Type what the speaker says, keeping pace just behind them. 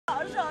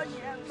少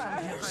年们，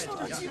说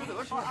句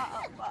话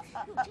吧，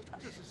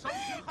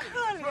可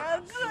怜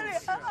可怜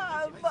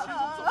吧。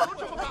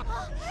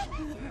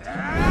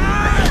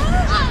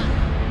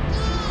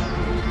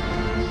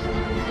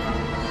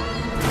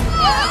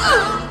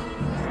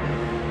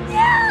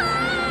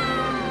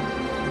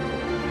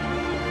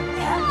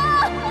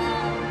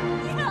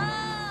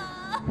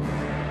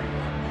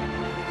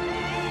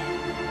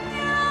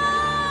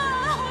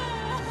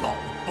老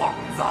梆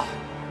子，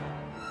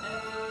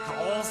找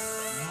死！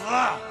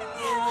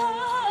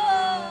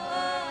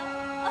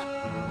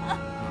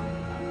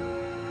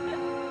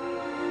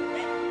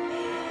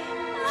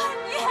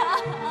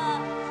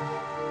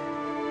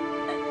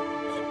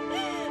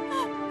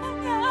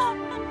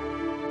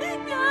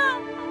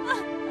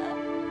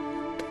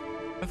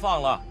 放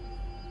了，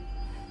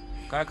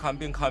该看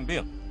病看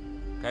病，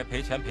该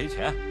赔钱赔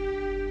钱，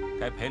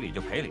该赔礼就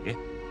赔礼。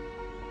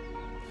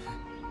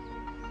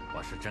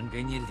我是真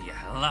给你脸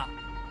了。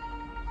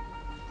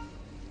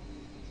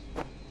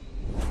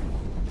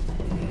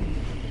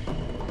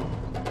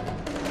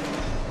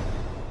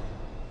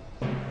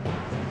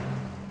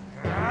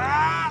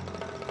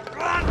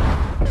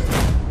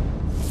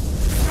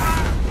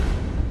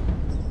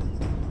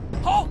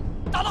好，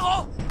打得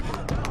好！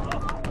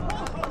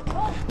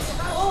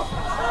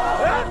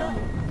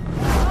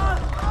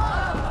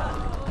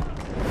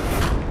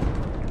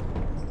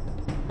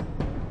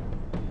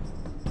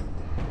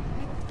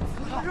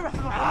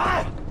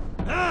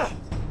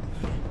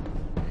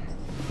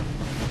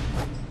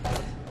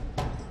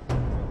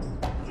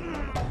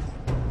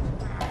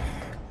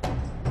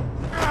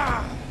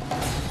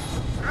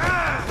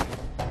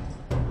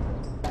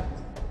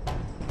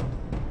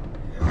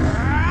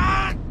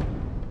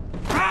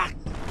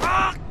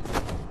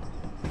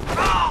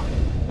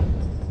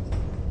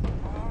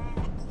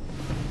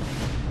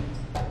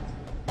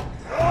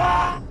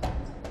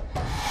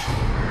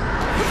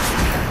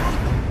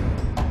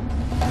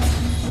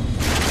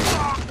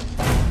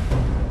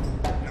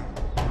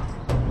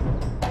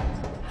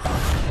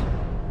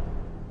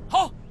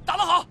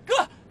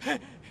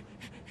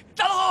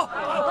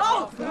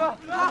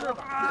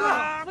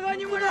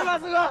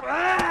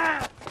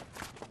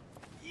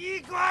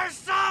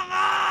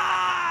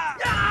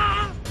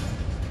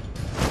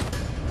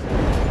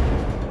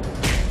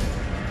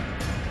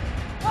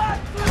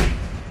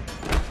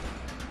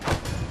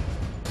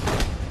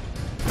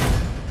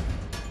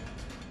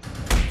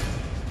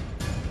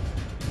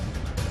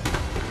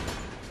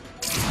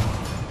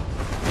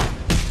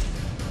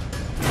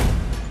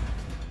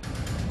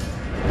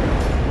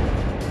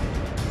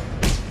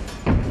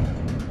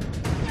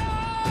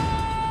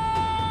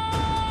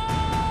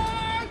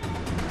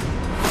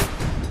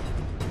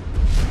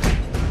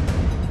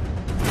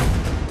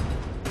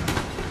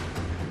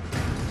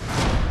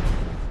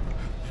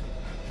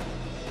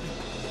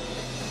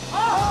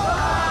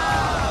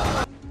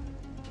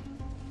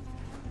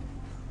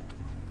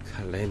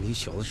 看来你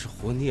小子是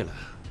活腻了，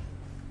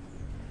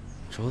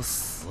找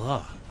死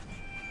啊！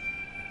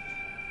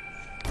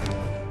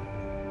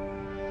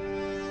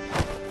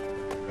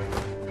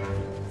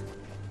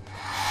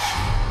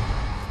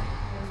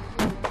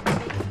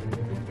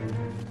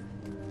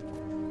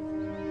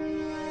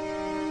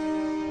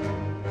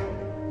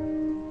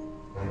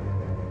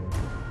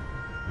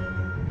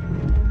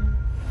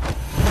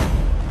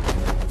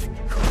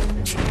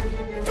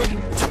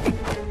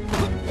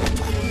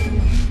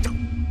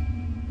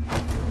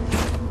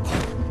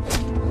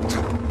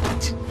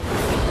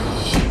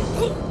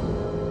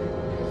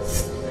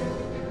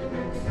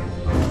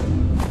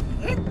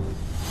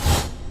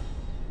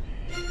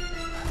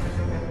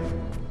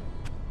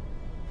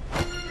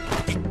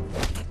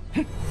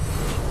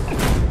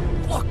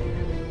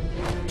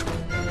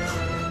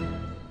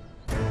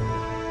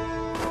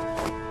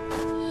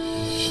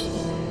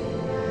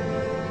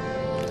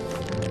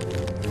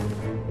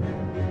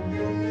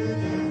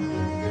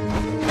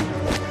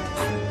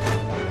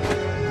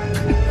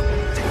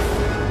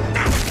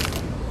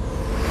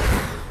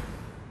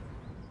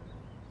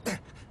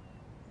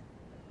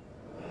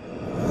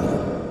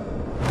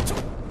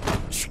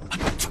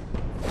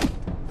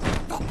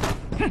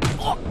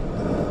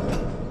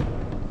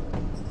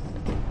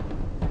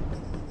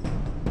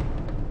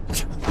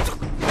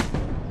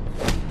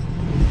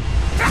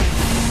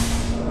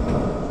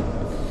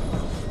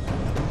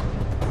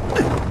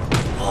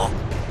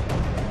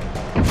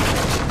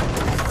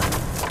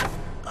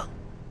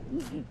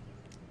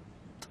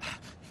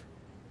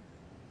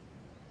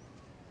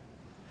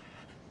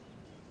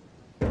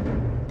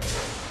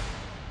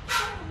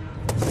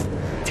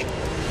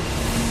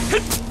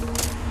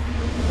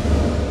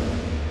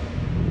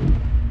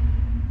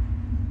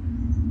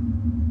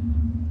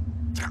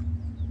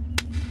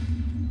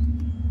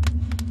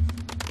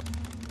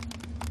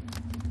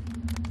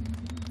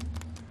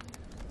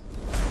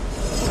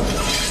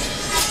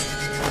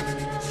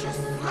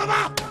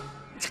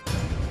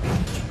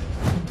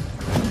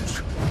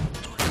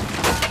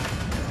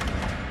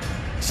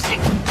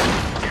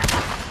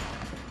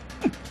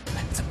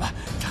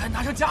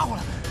家伙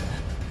了！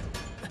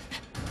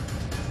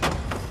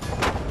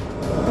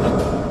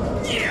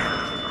你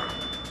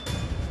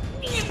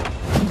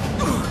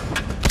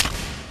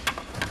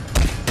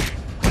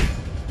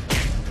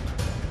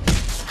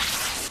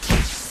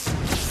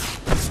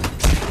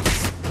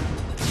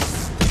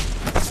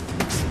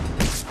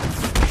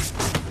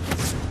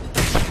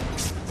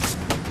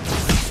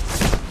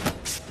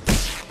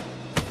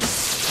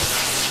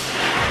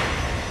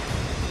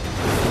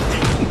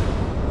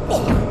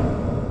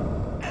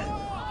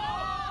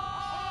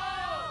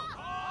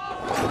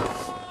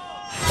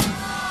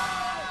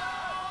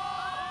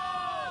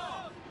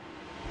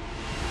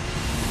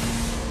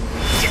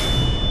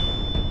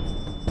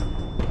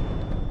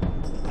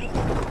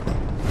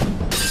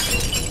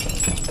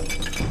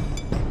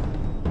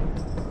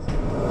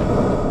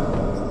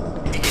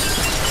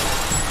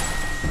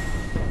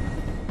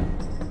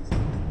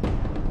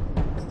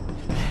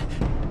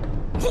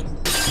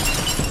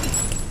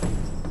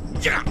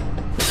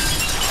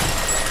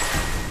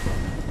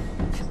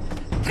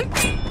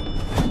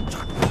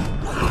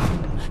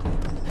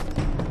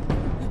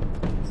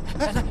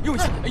来来，用一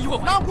下，一会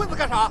儿拿棍子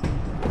干啥？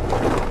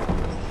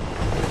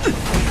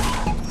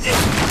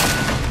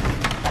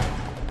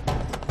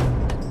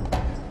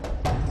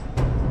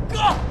哥，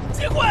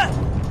接棍！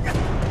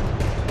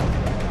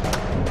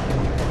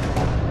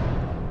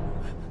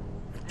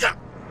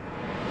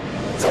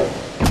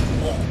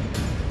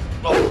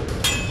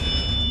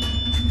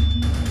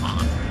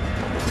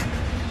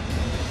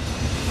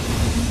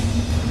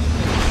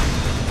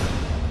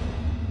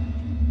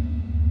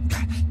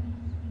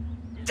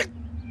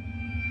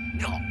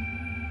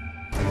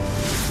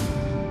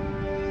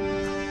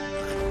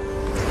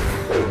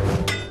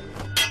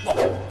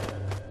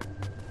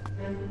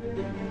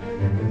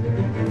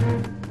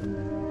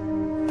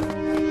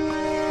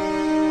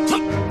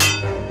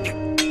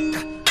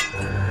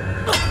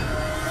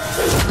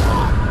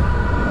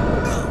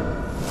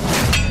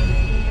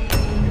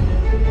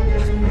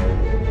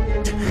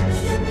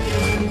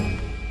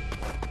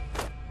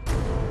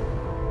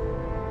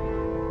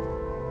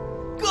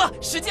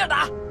使劲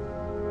打！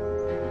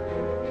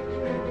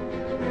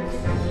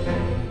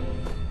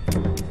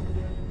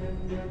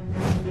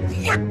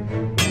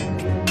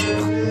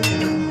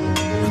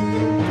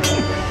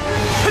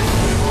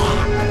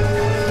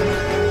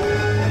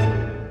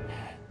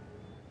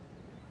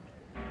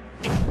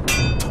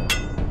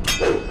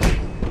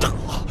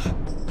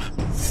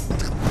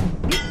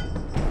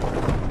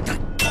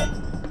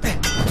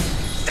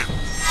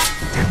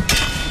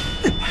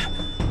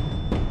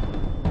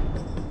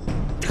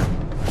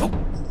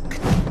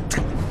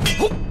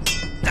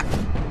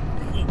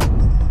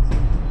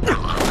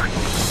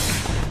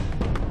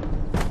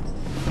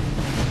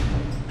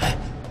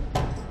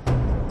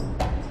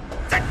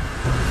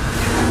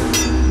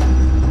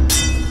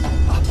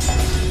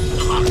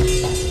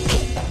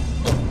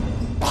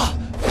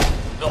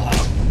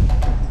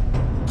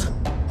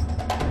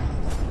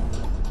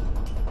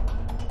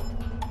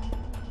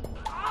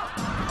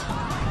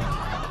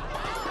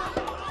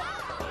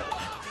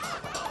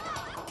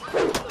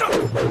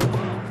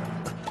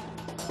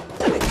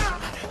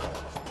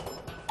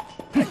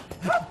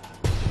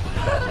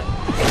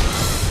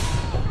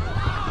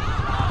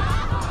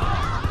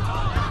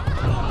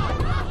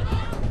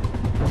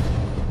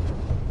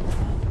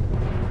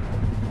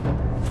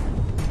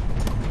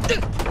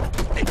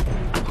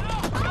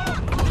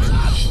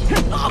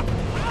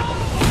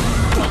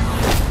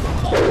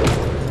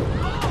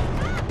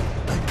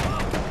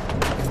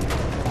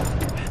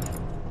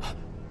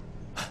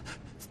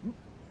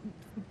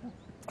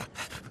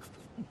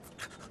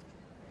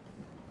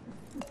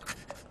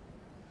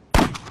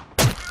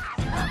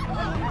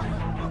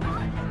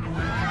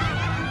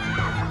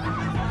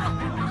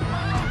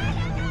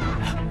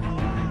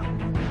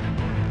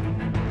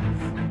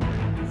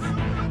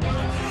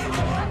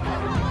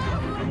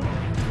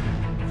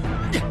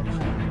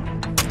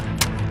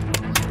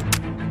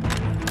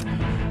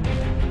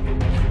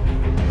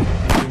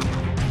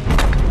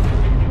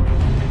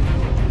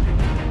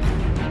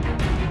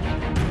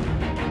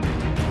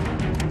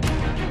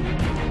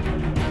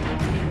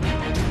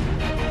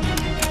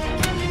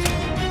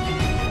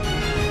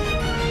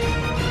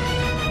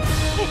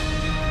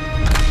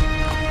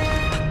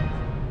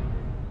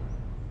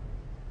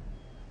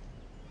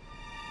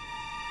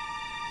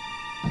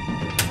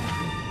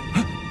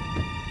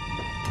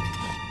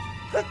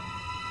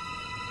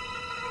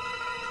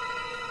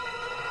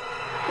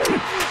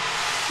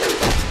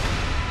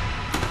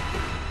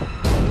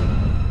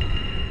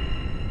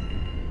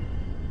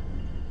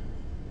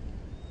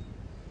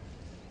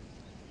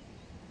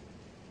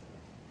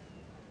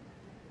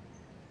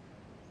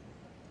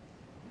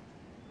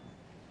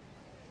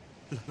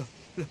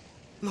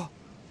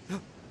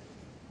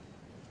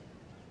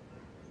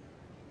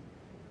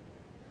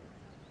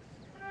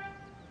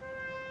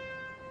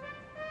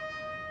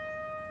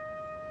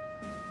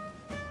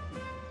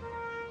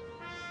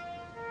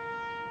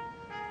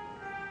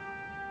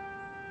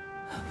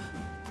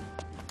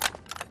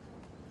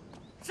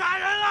杀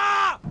人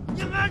了！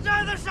英安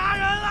寨的杀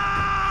人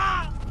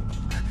了！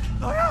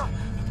老杨，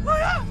老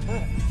杨，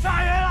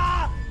杀人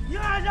了！英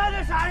安寨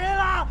的杀人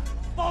了！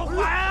报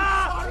怀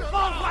啊！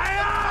报怀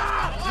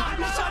啊！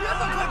你杀人了！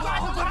快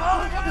跑！快跑！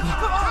快跑！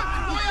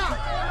老杨，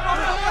老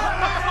杨，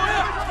老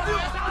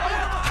杨！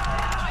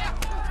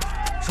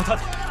收摊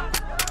子，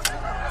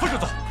分着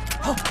走。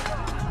好。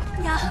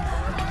娘。 老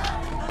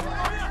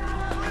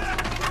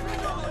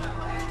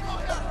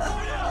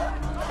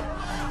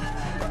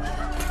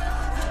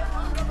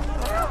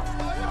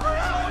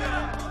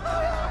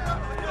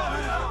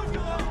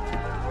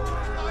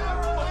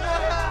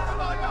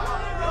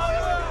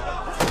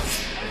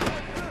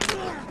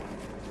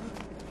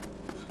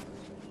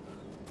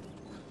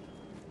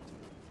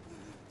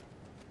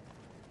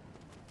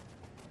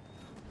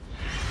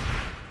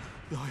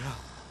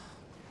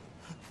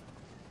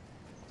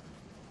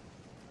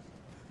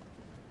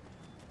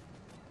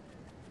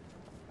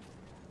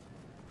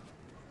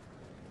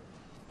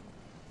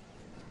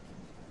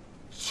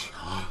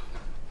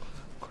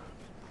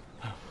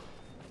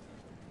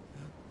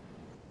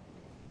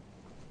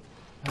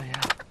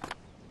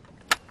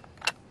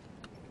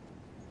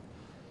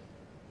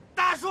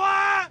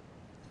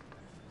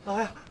老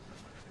爷。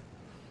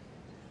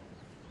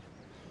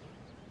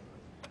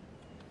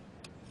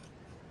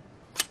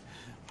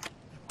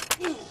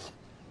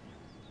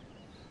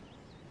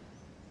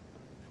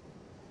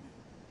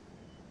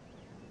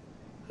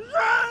人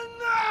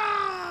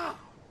呐！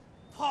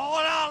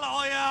跑了，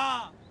老爷！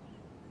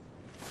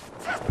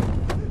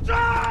追！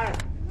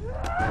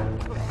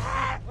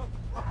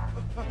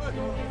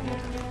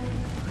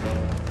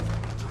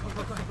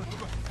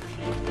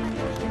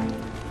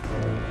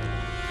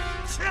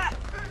去！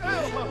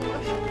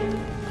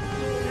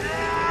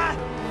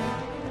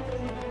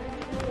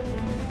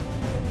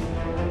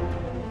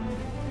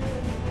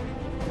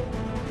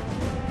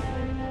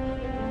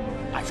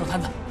俺收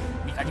摊子，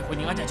你赶紧回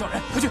宁安寨叫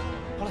人，快去！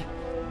好嘞。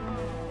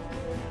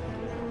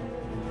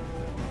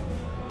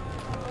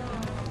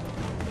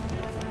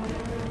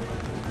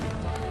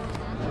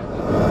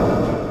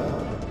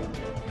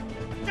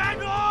站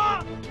住！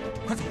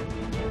快走！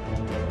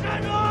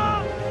站住！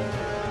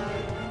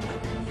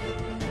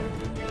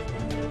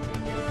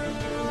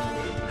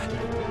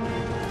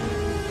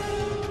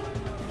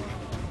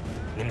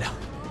你们俩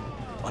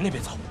往那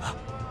边走啊！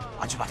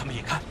俺去把他们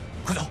引开，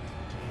快走！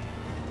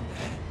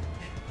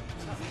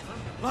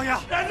老爷，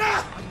人呢？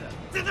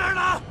在哪儿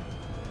呢？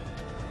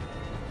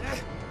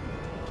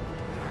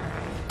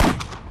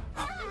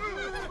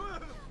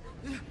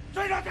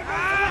追上去！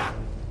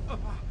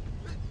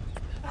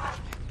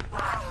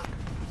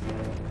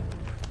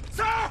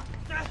三儿，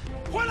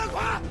回来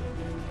快！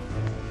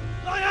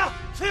老爷，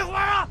翠花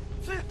啊，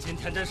今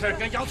天这事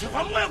跟杨翠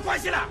花没有关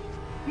系了，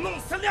弄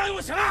死梁永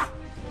兴啊！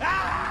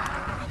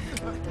啊！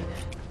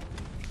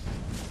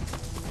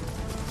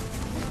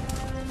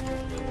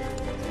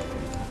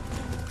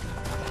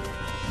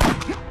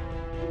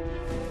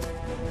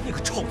你个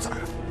臭崽儿！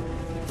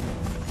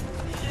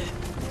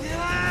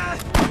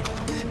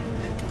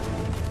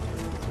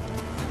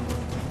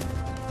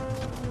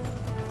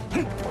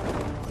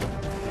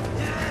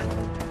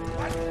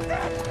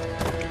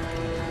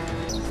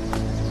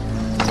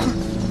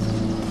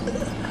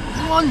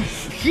关你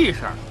屁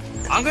事儿！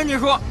俺跟你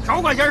说，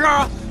少管闲事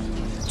啊！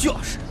就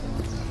是。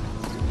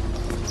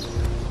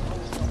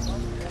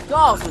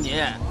告诉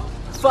你，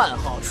饭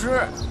好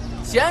吃，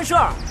闲事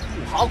儿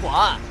不好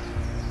管。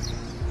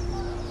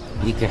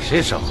你跟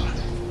谁说话？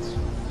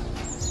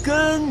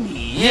跟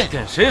你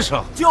跟谁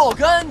说？就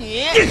跟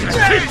你。你跟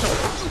谁说？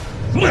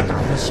莫打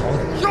那小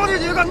子！兄弟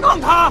几个弄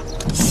他！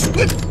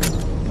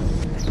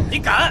你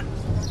敢？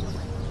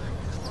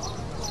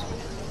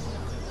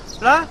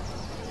来，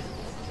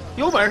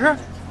有本事，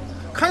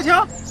开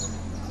枪，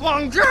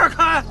往这儿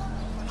开，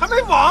还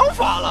没王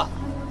法了。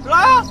来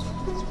啊！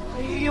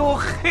哎呦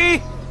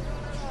嘿，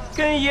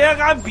跟爷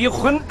俺比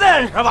混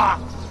蛋是吧？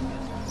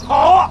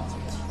好啊！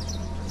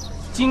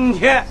今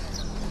天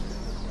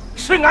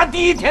是俺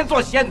第一天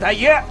做县太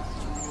爷，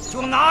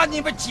就拿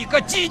你们几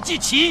个积极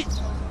起。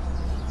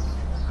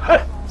哼！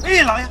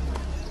哎，老爷，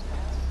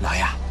老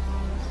爷，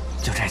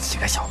就这几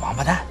个小王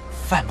八蛋，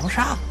犯不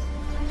上。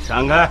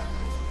闪开！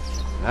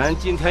俺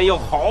今天要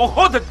好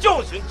好的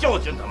教训教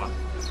训他们，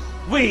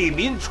为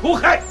民除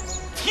害，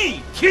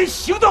替天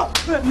行道。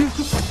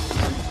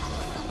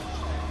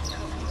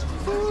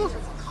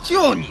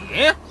就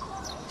你，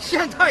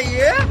县太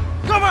爷，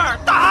哥们儿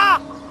打！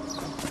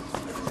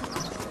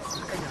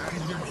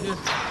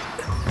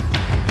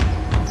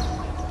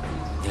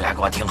你俩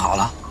给我听好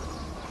了，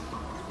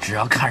只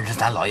要看着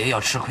咱老爷要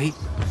吃亏，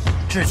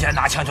直接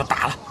拿枪就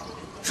打了。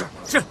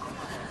是。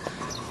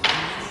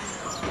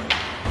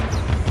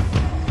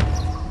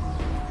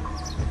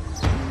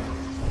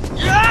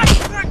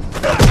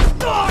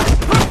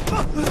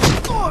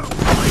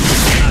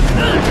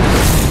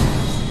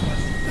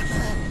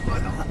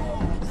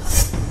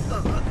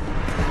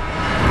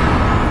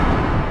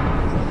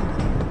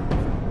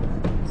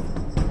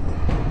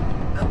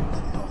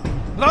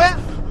老爷，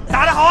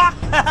打得好啊！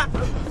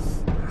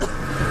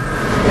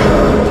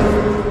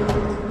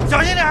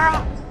小心点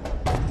啊！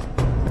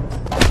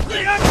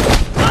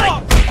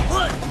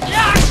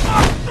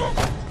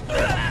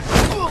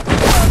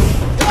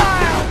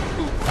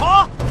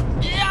好！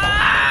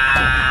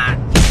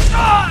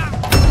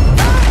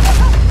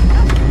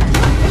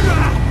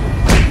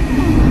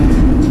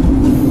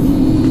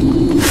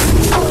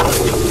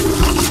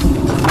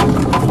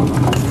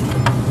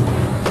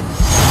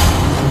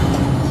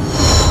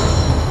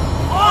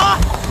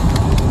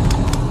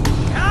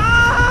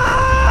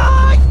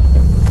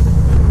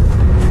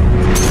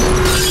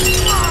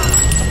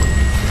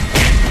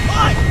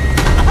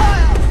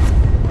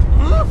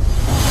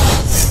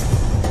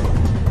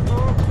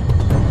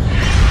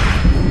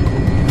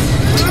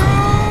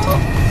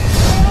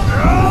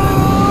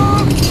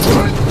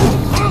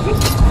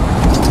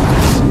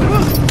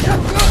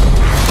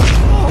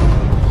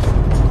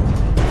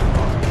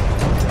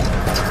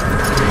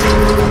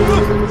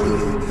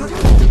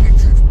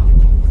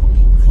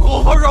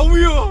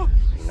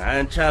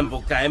俺站不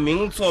改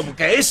名，坐不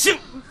改姓，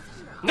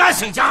俺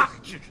姓贾。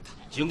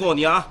经过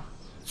你啊，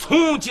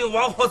从今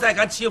往后再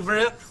敢欺负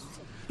人，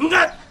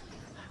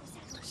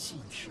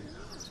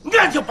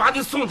俺就把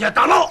你送去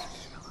打牢，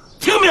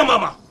听明白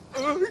吗？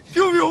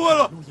救命我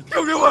了！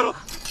救命我了！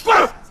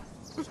快！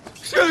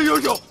谁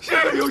英雄？谁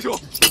英雄？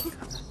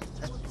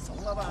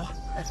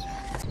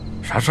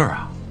啥事儿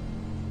啊？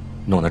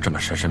弄得这么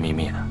神神秘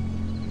秘的。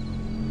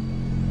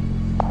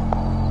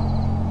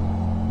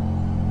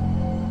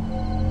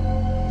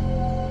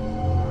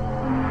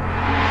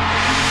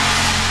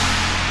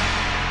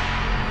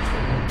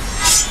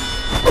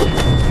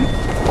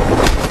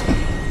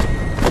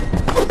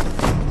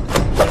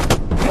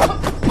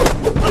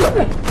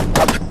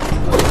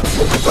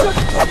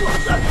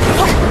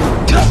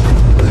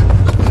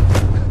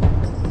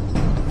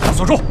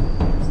锁住！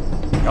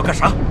你要干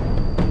啥？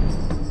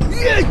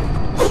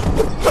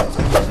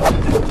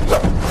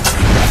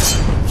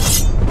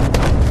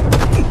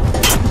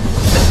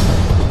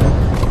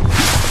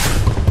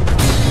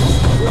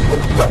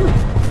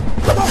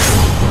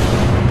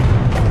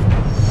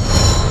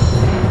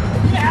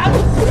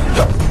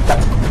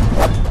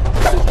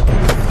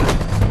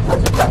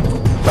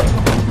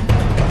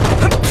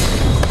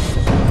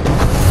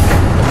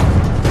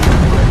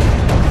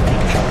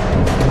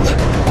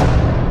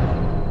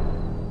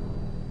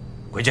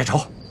鬼见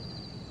愁，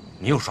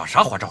你又耍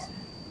啥花招？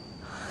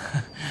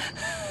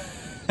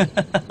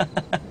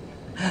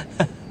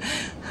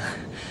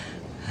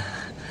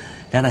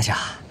梁大侠，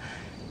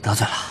得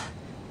罪了。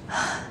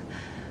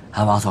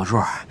俺王锁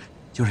柱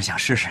就是想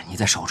试试你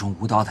在手中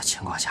无刀的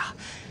情况下，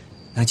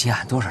能接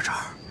俺多少招。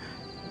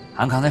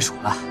俺刚才数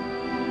了，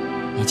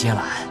你接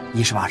了俺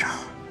18招。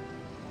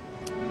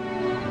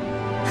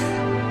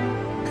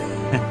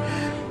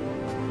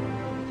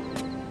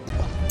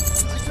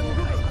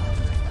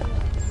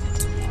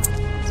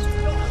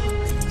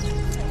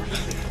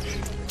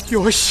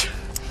よし，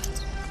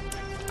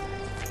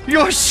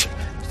よし，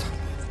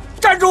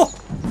站住！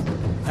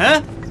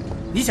嗯，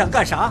你想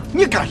干啥？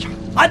你干啥？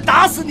俺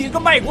打死你个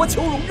卖国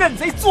求荣、认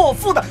贼作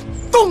父的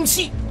东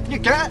西！你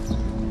敢？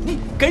你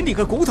给你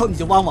个骨头你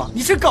就汪汪？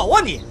你是狗啊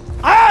你！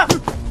啊！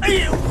哎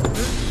呦，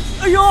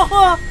哎呦，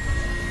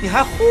你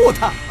还护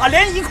他？俺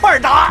连一块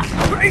打！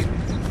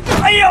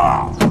哎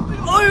呀，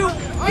哎呦！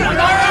拿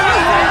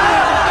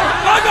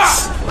着！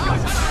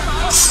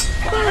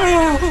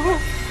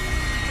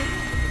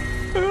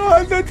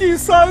俺的第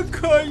3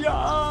颗牙，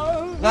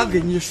俺给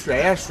你说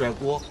也说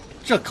过，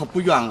这可不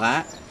怨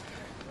俺，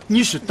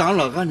你是挡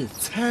了俺的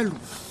财路，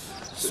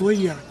所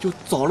以啊就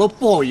遭了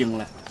报应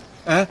了，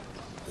哎，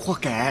活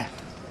该。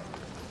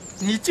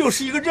你就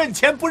是一个认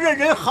钱不认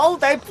人、好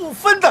歹不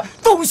分的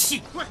东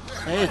西。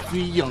还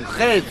嘴硬，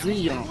还嘴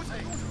硬！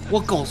我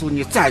告诉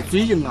你，再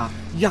嘴硬啊，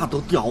牙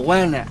都掉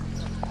完了。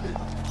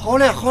好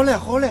嘞，好嘞，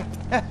好嘞，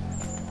哎，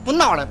不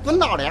闹了，不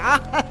闹了啊！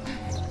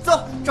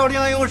走，找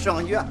梁永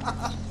生去。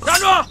站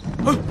住！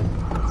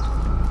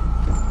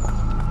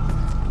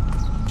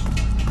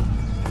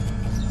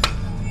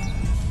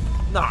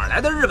哪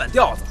来的日本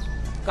吊子，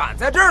敢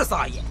在这儿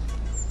撒野？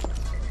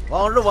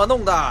往日我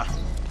弄的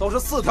都是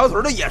4条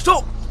腿的野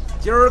兽，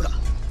今儿个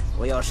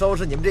我要收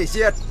拾你们这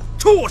些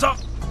畜生！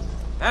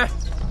哎，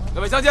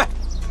各位乡亲，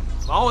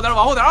往后点，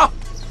往后点啊！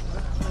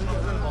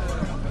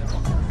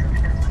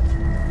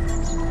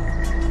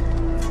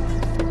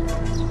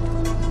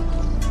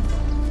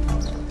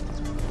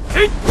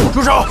嘿，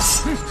住手！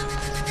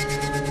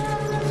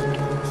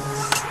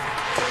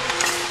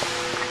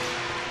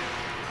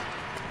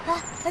哎，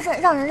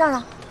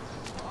让！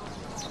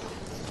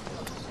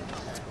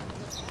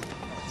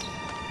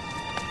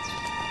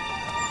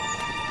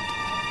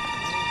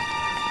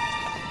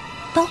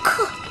刀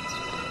客，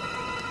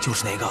就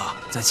是那个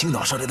在青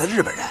岛设立的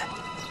日本人，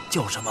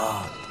叫什么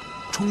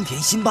冲田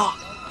新八。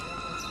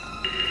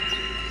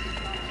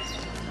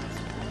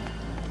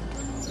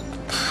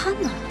他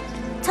们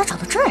咋找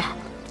到这儿来了？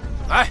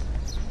来，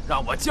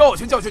让我教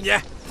训教训你！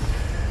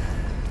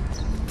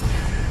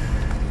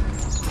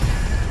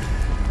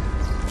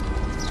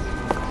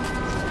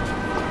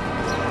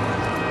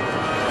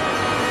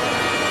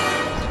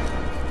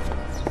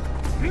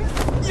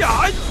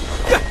呀！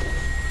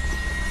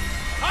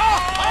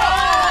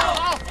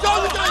好，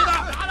教训教训他！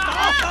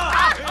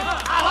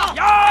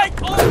呀！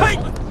嘿！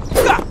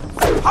呀！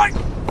嗨！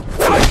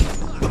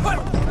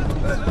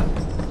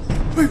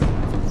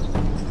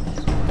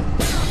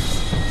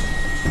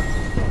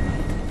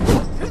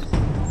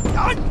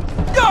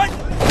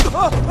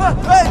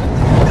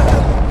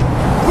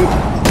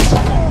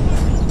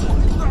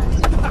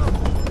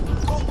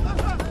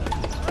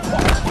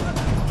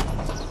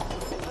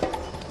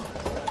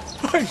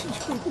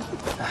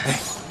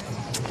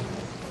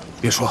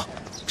别说，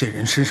这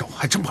人身手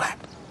还真不赖。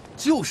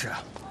就是啊，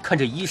看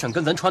这衣裳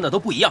跟咱穿的都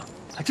不一样，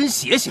还真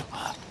邪性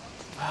啊！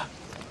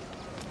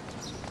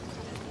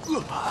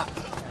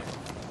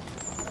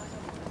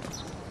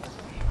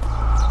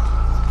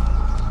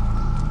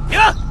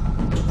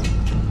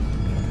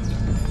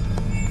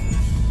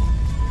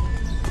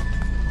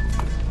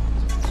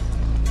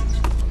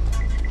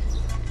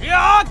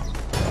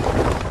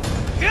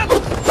停！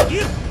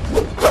停！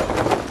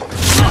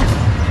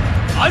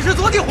俺是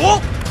左地虎。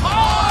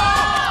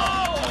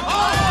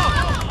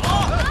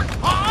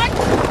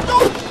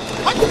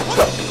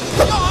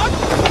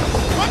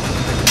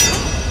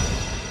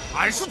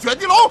俺是卷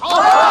地龙。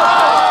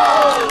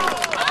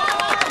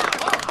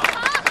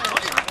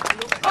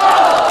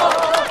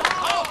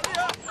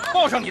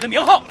报上你的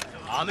名号，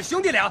俺们兄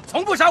弟俩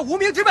从不杀无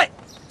名之辈。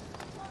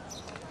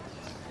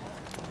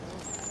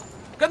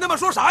跟他们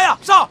说啥呀？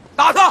上，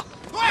打他！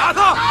打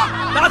他！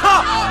打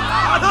他！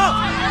打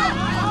他！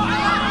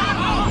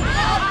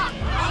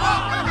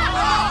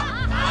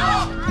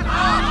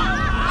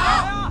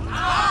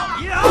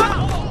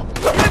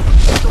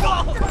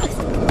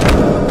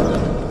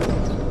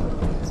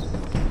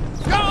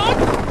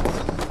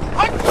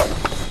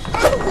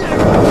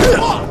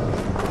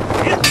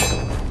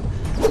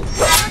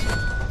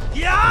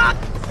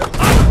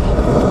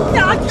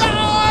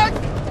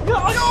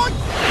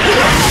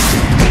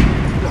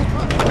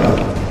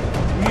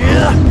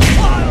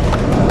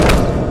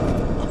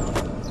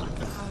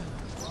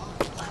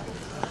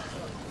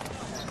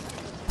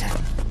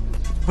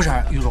 不是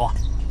玉茹，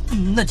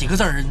那几个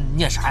字儿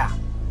念啥呀？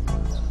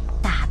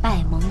打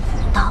败蒙古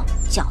刀，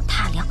脚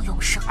踏两用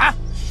绳。啊！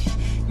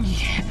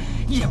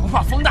你也不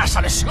怕风大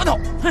扇了舌头？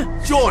哼！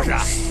就是，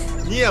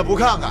你也不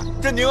看看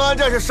这宁安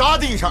寨是啥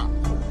地上？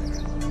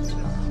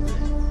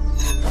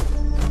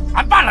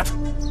俺办了他！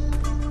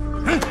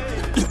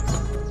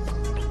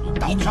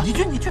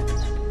你去。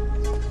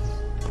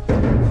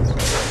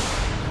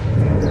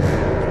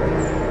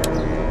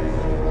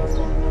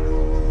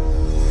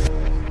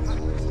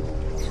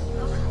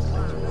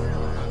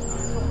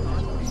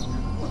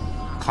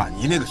看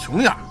你那个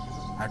熊样，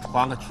还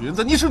穿个裙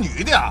子，你是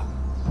女的啊？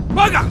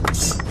八个！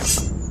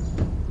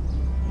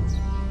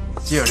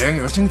叫两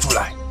个声出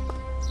来！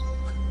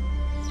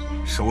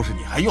收拾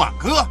你还怨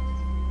哥？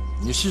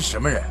你是什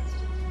么人？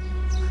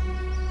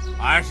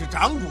俺是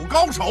掌骨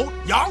高手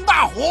杨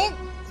大虎。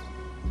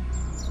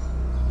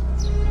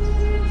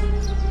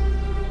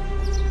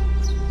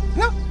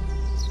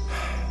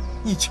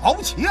你瞧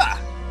不起俺？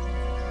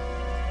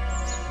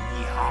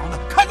娘的，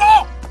开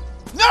刀！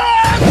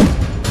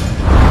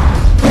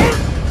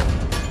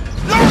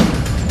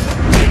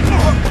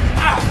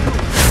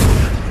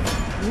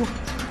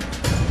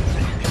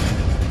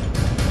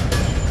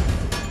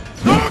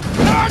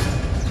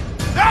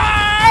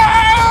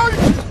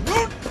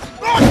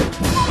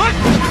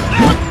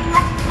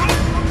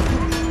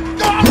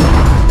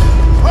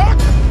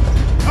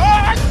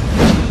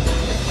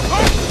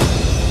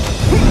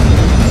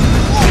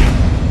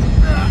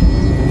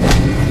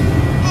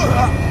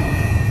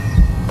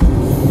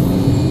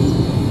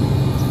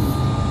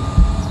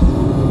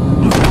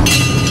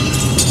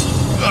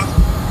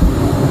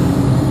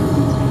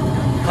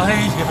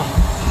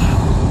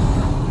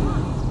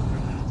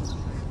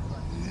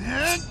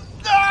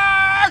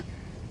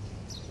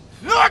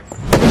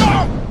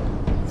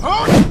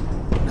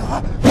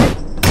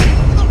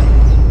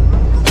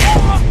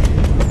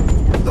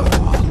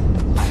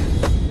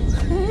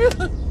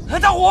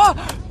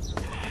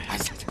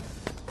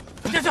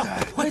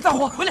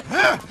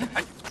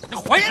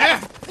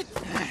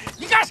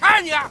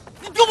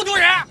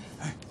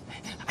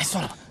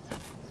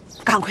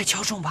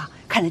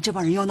这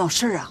帮人要闹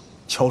事啊！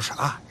敲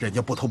啥？人家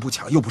不偷不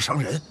抢又不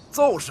伤人。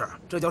就是，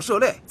这叫涉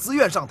类，自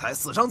愿上台，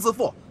死伤自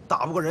负，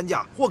打不过人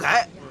家，活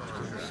该。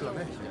涉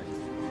类。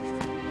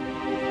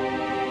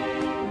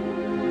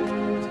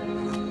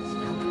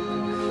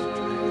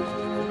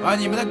把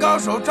你们的高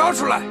手招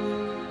出来！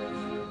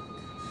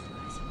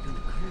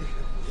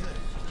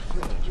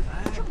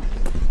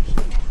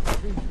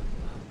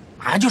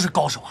俺就是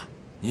高手啊！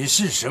你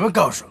是什么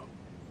高手？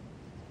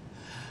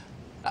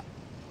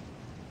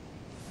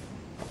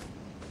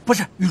 不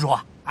是玉茹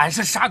啊，俺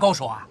是啥高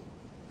手啊？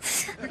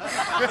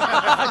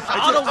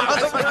啥都不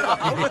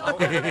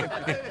是。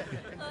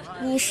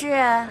你是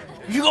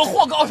惹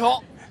祸高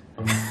手。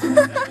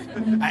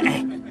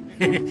哎，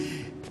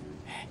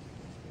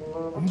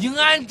宁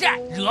安寨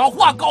惹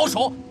祸高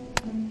手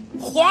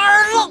黄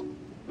二愣。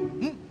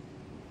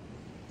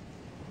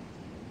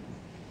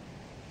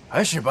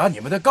还是把你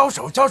们的高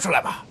手招出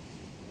来吧。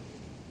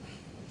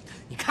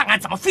你看俺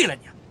怎么废了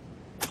你！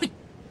呸！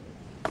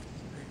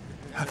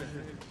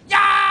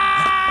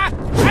呀！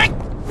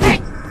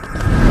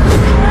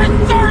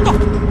这儿动！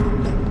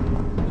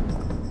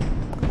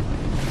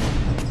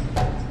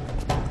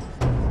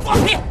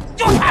放屁！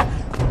就他！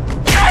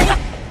哎呀！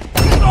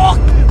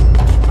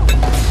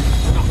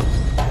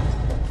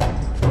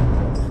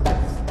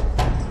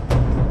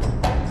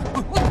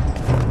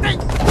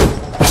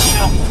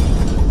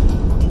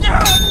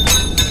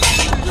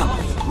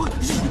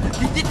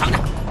你等着！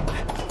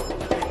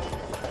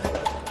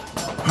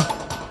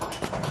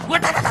我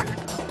打！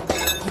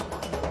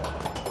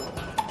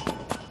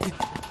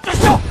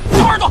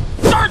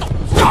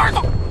小耳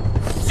朵！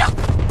下！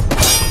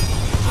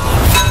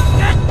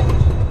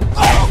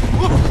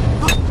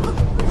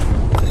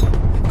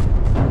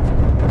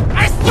哎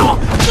呦！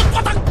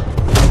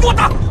多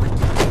打！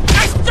哎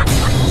呀！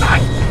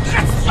哎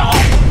呦！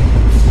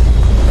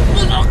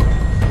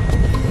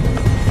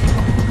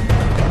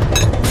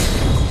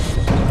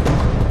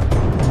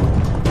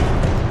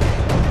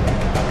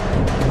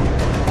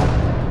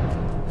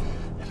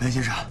雷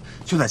先生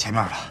就在前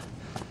面了。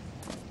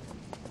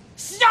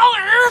小小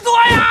耳朵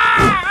呀！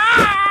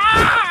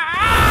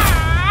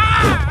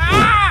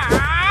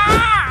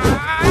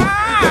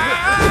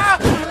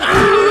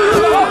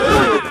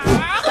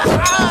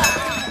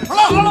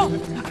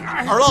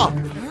二郎，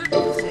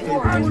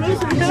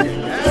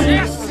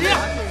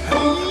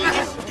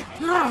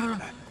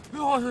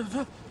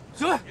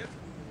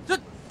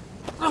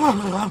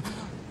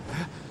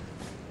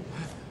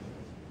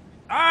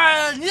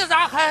你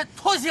咋还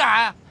脱鞋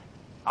呀？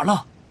二愣，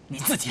你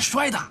自己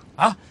摔的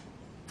啊？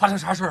发生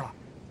啥事了？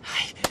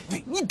哎，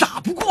你打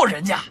不过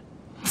人家，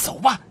走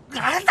吧。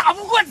俺打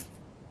不过。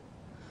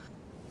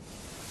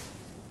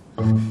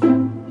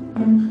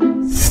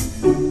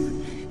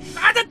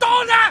俺的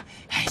刀呢？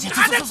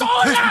俺的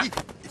刀呢？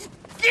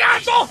给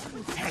俺走！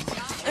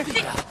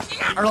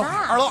二郎，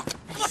二郎，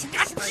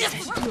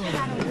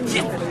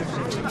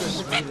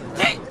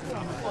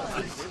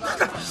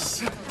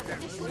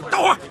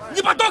等会儿，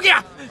你把刀给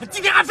俺，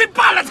今天俺非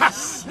办了他。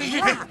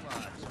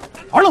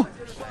二愣，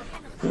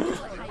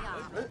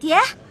爹，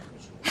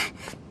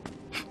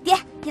爹，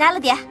你来了，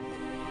爹。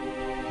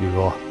玉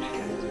茹，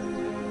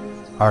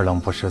二愣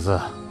不识字，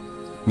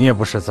你也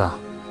不识字啊？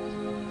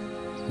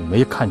你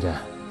没看见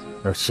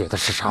那儿写的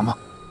是啥吗？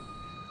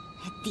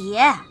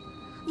爹，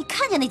你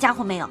看见那家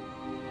伙没有？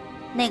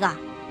那个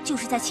就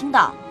是在青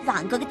岛让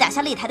俺哥给打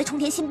下擂台的冲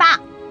田辛巴。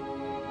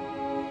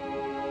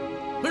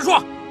文叔，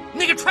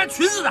那个穿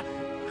裙子的，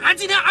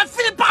今天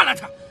非得办了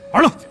他。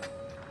二愣，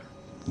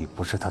你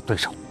不是他对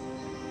手，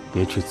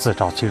别去自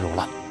招欺辱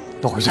了，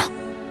都回家，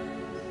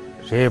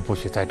谁也不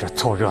许在这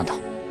凑热闹。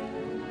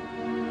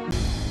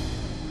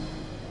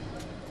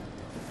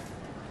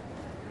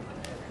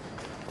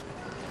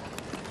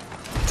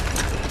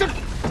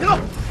别动！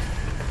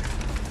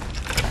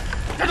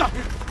站住！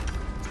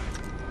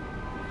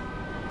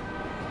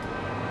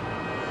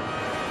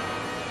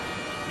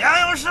梁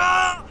永生，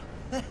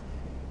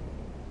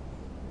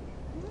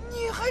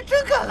你还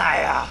真敢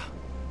来呀！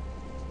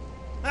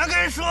俺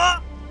跟你说，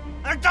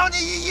俺找你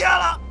一夜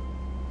了。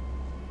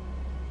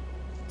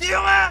弟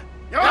兄们，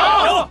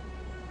有，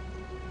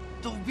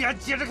都别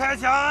急着开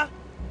枪啊，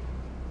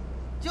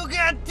就给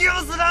俺顶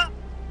死他！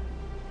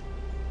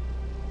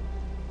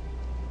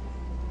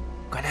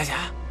关大侠，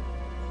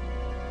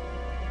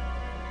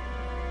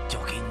就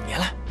给你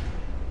了。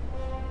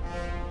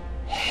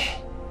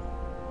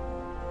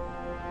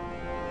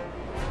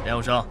梁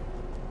永生，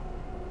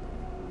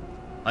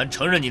俺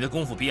承认你的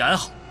功夫比俺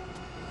好，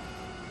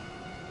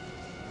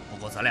不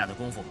过咱俩的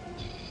功夫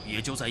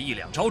也就在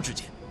1、2招之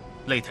间。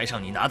擂台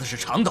上你拿的是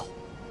长刀，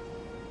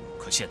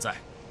可现在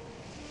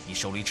你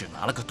手里只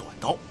拿了个短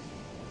刀，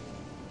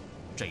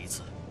这一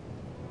次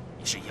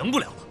你是赢不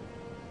了了。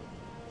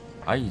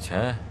俺以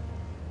前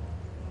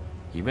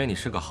以为你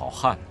是个好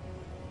汉，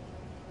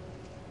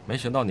没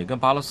想到你跟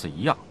巴勒斯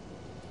一样，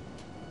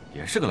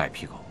也是个赖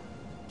皮狗。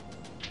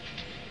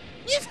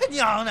你他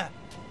娘的！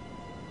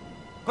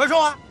快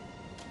说啊，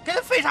跟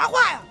他废啥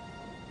话呀？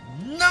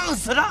弄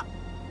死他！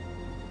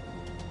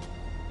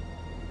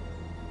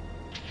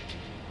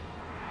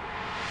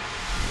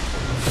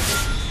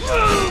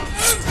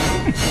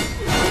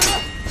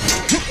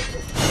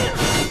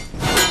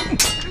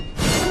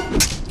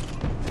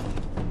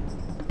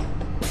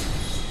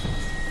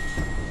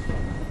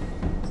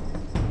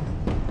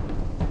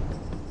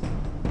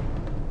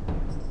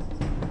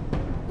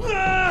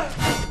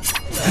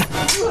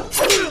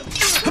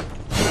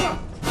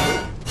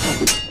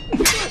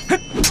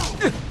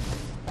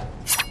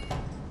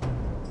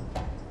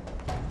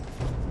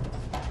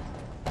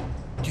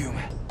弟兄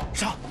们，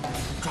上，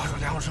抓住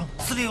梁永生，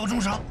死里有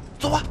重伤。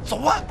走吧，走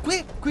吧，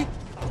归。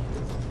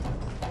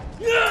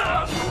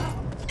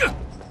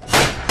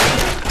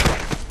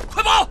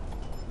快跑！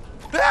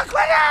快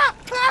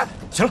点！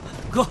行了，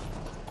哥，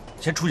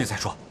先出去再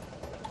说。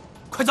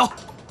快走！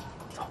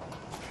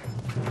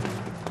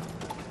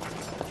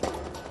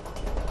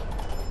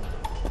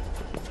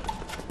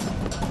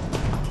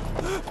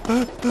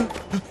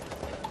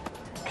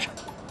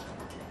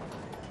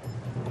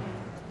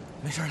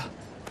没事了，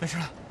没事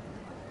了，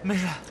没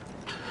事了。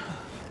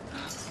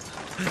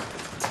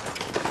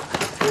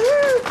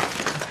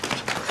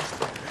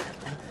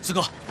四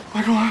哥，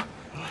快说啊！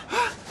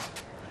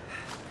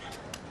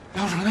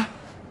梁生呢？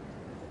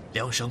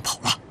梁生跑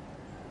了，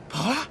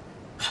跑了。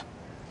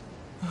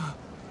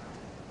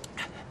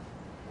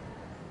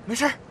没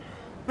事，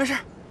没事，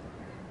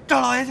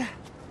找老爷去。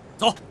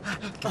走。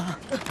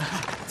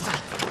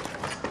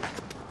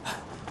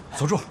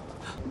走住！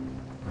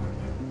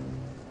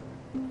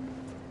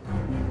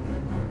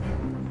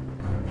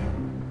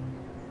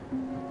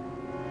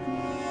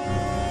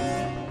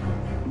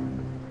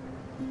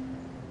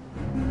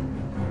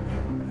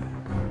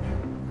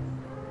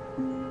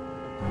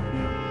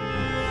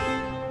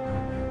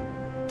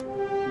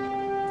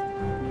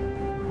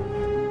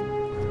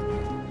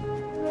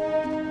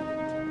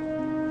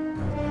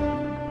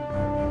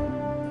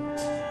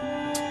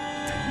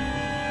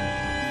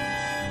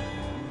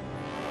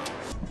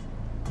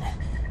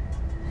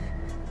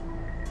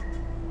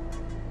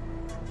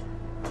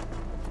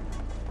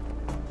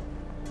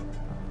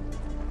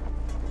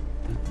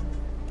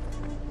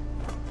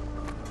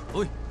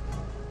おい。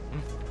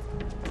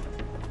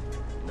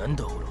なん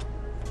だオロ。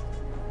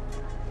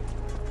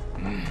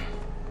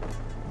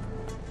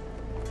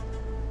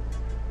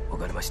わ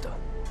かりました。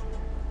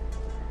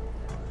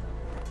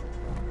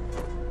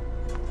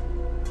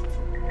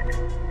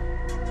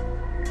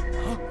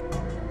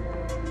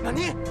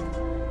何？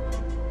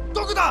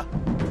どこだ？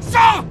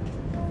上！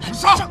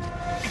上！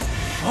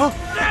啊！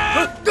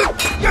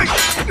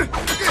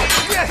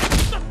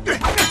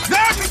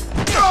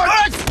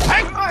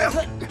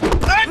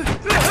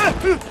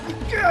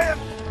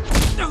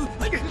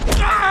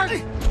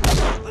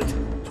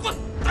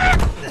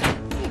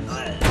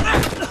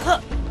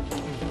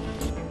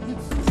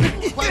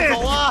快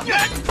走啊！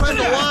快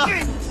走啊！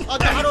啊，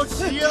闸都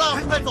齐了，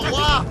快走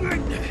啊！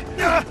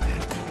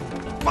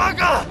八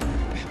个，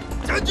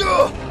站住！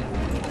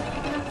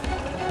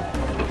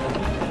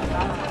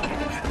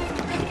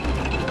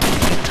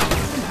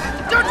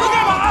站住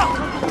干嘛？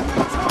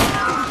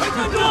站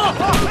住！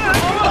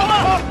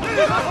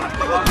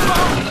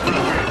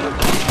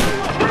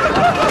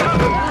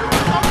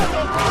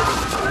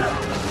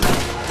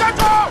站住！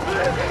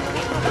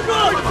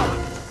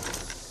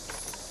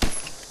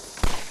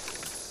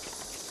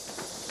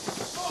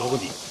どこ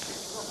に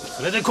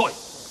連れてこい。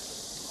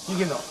逃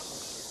げの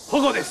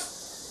保護です。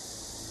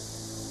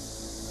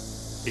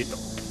いいと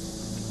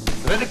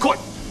連れてこい。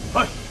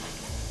はい。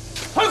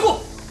早く。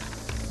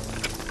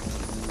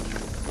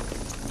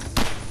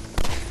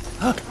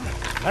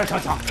来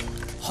尝尝，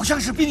好像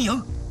是兵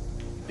营。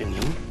兵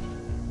营？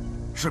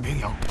是兵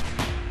营。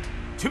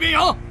去兵营，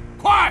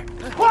快！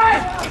快！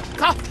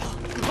走！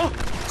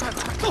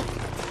走！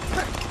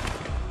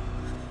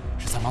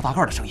是三毛大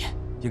盖的声音，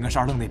应该是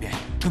二愣那边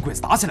跟鬼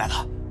子打起来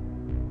了。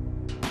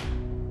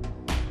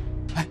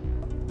哎，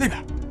那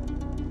边。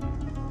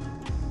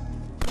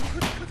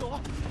快走啊！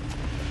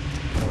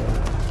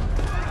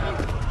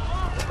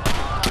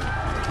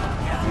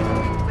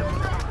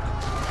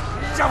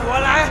让我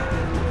来！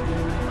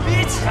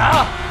别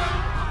抢！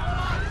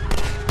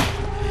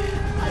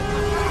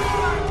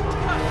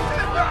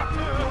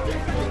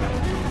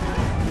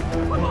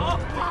快跑！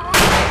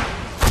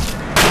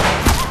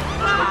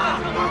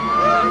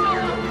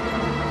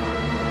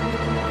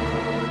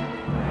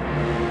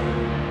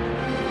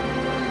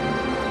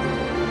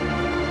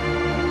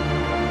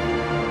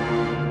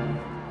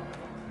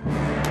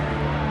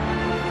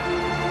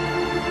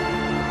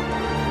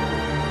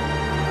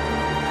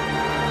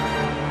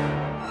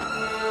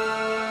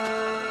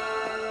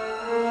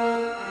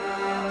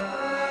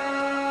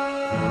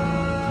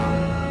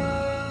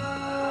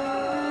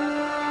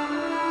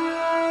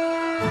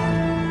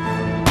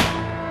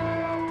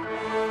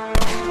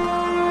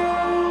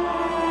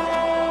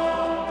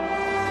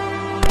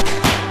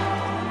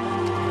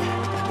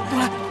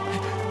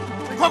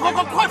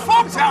快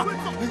放下！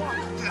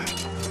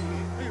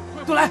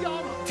杜来，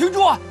停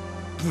住！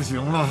不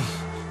行了，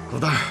狗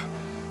蛋儿，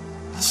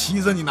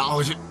旗子你拿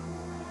回去，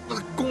那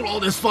功劳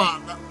得算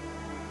俺的。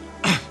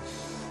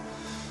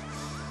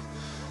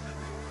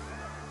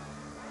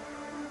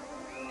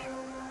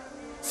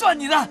算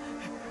你的！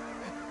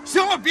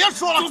行了，别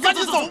说了，赶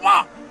紧走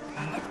吧。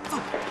走！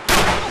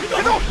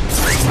别动！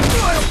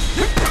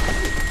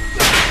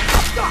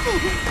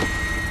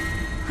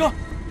哥，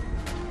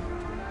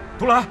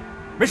杜来，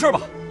没事吧？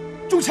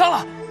中枪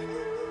了！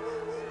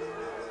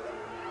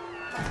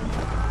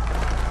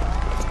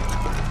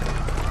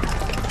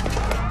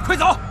快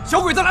走，小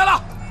鬼子来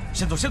了！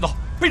先走，先走，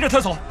背着他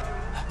走。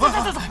走，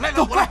来，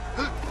走，快！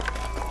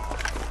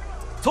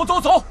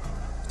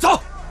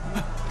走。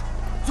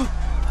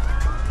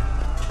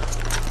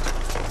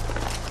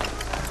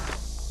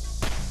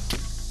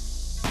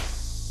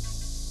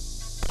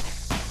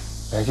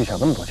连续抢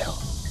那么多枪，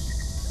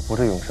不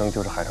是永生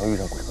就是海城遇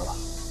上鬼子了。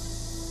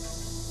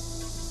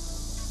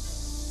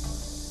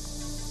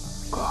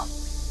哥，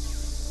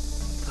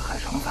这海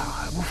城咋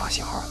还不发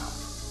信号呢？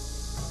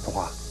东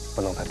华，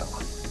不能再等了。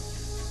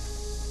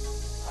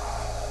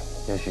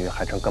也许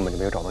海城根本就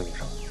没有找到永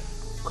生。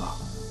哥，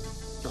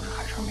要是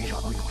海城没找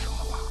到永生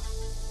的话，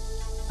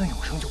那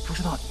永生就不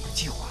知道你们的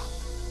计划，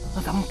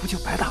那咱们不就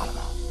白打了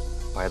吗？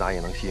白打也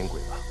能吸引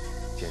鬼子，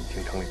减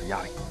轻城里的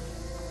压力。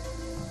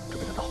准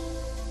备得到。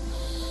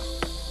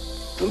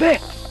准备，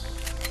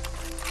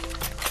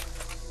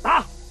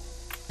打！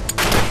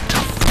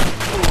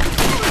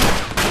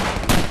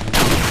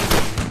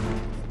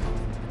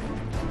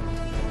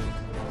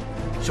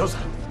小子、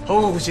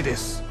報告しで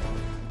す。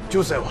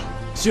女性は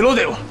白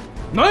では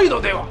ない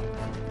のでは。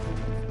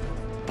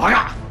バ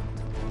カ！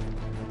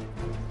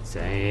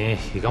全員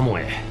伊賀門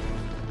へ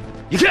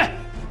行け！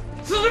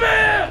進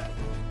め！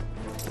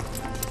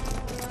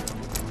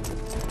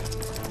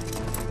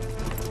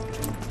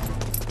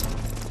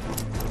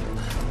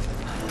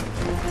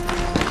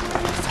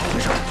咋回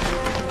事？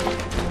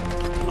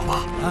老爸，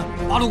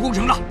八路攻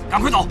城了，赶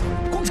快走！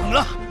攻城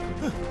了！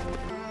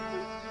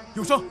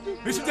永生，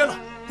没时间了，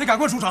得赶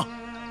快出城。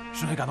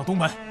石黑赶到东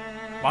门，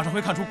马上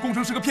会看出攻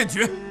城是个骗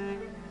局，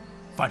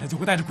反正就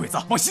会带着鬼子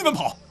往西门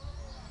跑。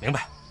明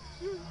白。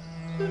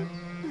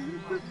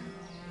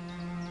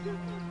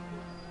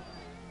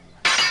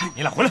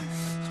你俩回来！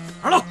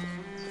二楼，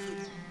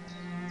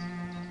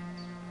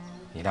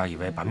你俩以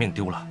为把命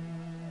丢了，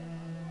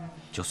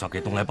就算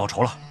给东来报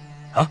仇了？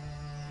啊？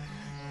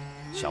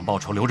想报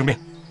仇留着命。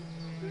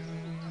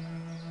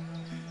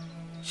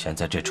现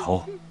在这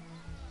仇，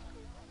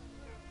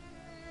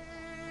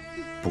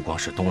不光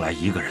是东来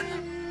一个人呢。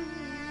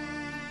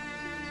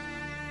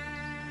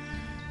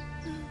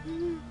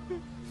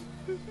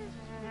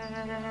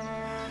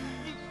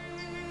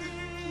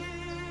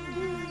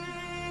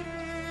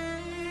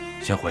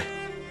先回，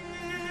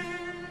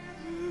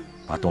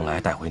把东来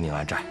带回宁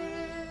安寨。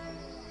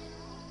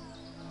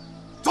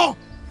走。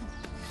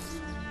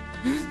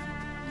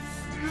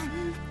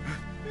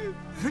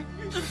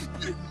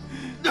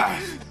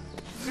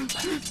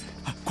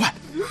快！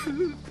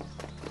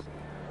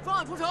放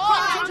马出城！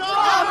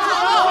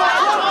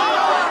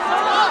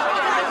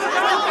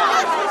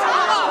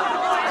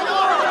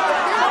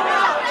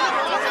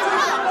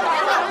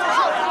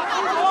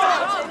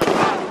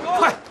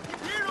快！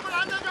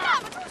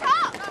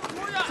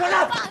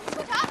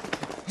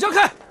让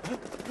开！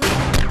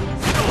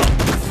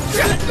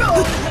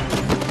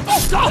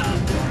走！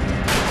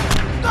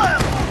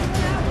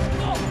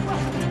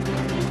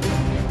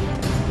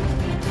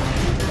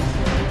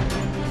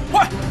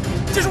快！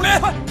金树林！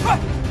快！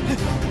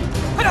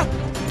快点！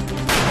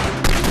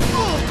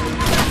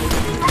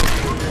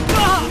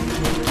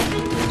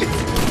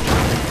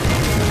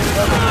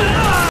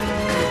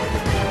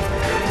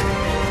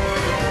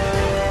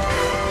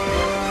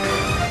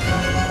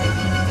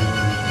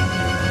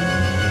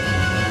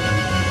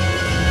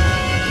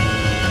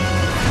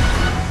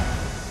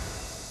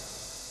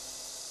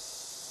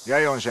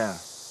叶永生，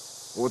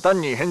我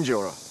等你很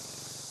久了。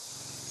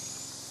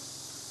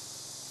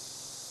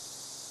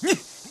你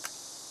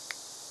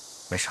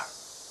没事儿，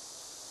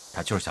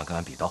他就是想跟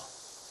俺比刀。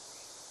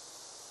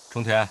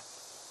冲田，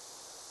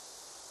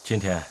今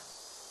天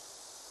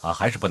俺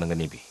还是不能跟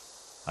你比，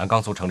俺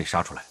刚从城里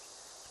杀出来，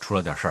出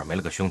了点事儿，没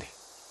了个兄弟，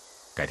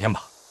改天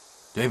吧。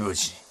对不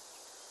起，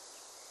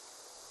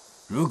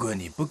如果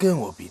你不跟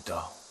我比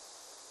刀，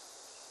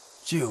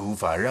就无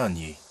法让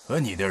你和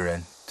你的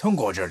人通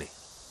过这里，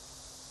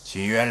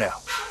请原谅。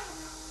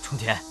冲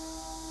田，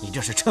你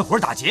这是趁火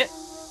打劫。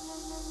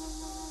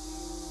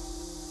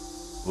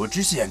我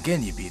只想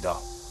跟你比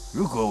刀，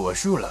如果我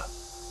输了，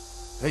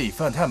可以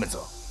放他们走；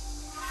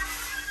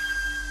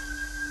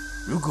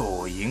如果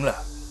我赢了，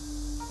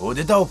我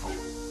的刀谱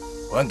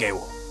还给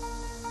我，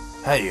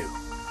还有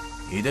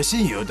你的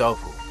新有刀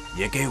谱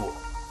也给我。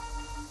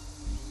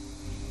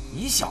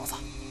你小子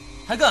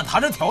还跟俺谈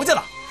上条件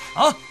了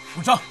啊！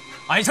文章，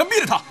俺一枪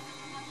毙了他！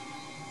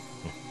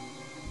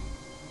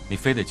你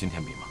非得今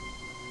天比吗？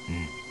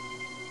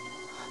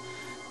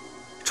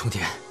冲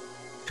田，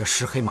这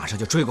石黑马上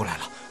就追过来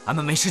了，俺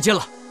们没时间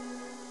了。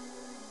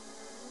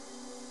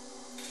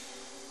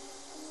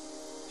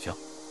行，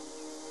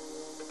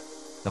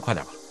那快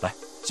点吧，来。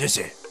谢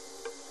谢。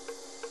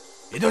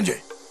别动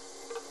去。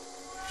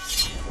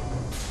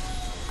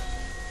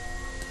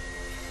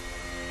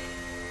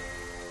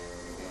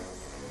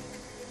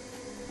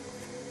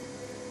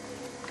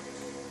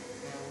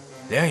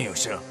梁永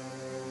生，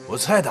我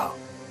猜到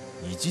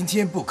你今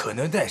天不可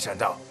能带上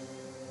刀。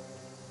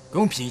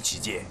公平起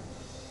见，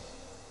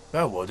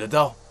把我的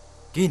刀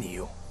给你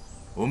用。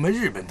我们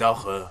日本刀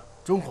和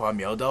中华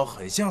苗刀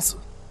很相似，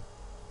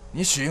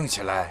你使用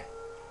起来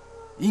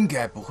应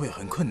该不会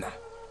很困难。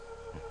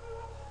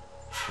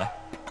来。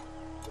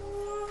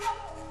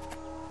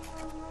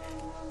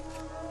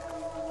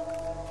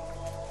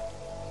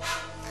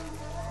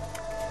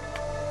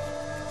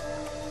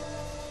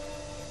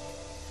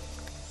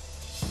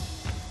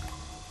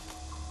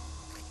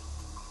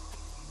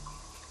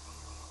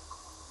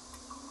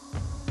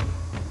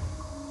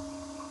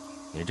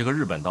你这个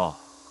日本刀，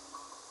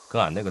跟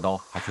俺那个刀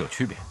还是有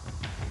区别，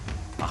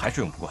俺还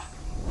是用不惯。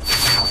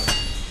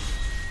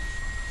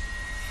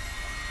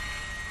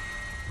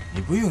你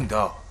不用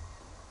刀，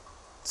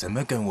怎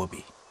么跟我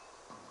比？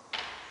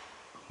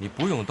你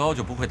不用刀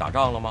就不会打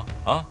仗了吗？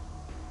啊，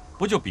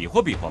不就比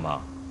划比划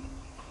吗？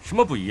什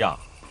么不一样？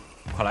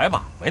快来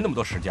吧，没那么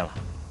多时间了。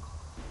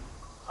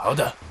好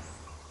的，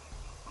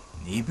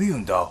你不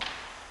用刀，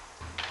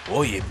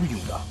我也不用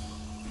刀，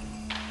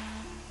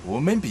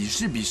我们比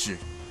试比试。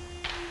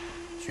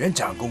全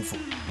场功夫。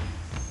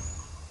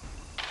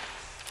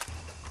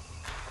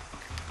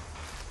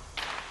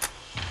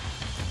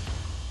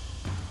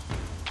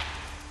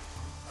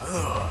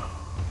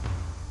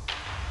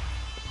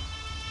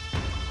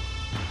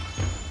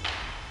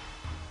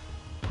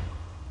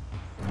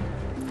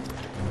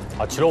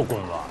八郎君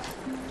は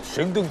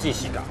春徳寺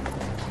市が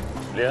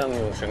梁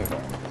永生と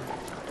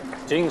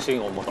人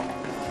心をもと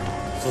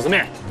進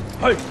め。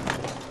はい。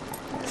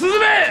進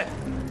め。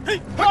は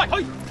いはいは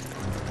い。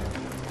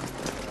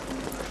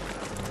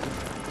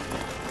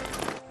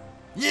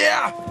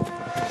Yeah!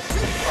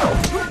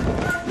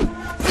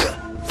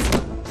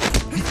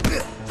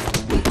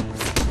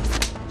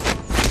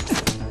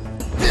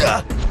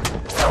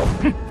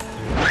 你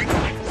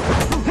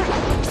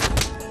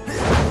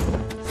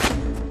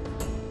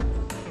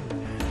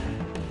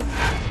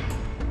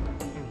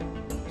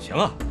行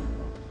啊，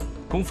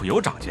功夫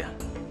有长进。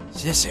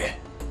谢谢。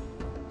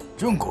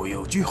中国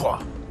有句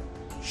话，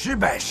失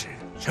败是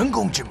成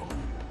功之母。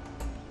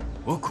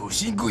我苦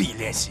心故意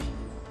练习，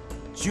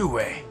就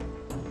为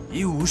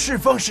以武士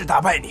方式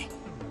打败你。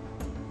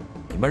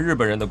你们日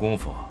本人的功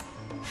夫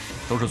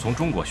都是从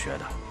中国学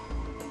的，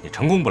你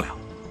成功不了。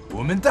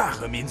我们大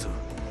和民族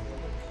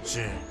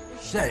是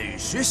善于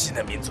学习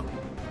的民族，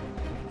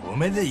我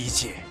们的一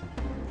切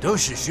都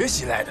是学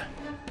习来的。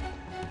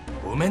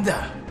我们的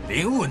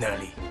领悟能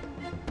力，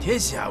天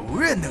下无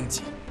人能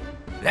及。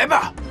来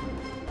吧！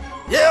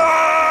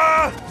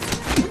呀！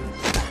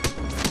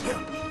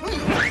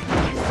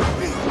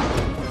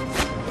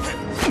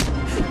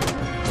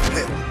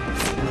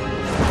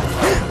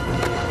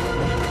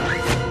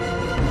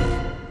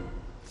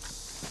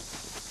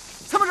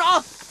参谋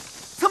长，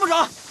参谋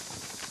长，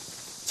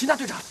秦大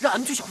队长让俺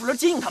们去小树林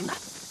接应他们呢。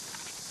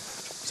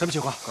什么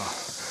情况？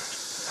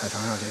海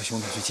城让这些兄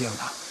弟去接应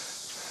他。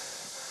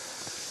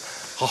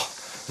好，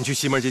你去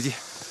西门接机，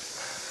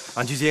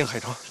俺去接应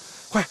海城。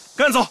快，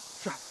跟俺走！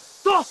是，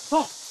走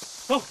走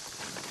走。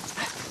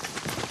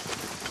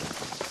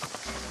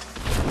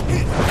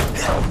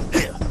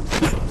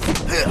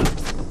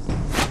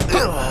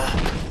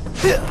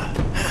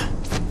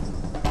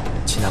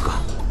秦大哥，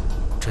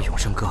这永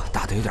生哥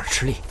打得有点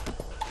吃力，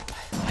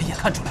俺也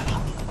看出来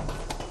了。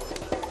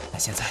那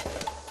现在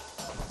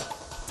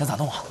咱咋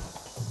弄啊？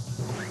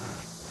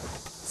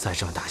再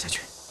这么打下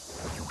去，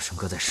永生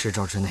哥在10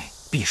招之内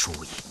必输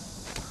无疑。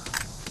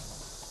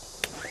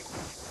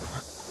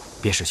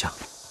别识相，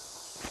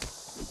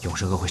永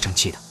生哥会生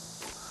气的。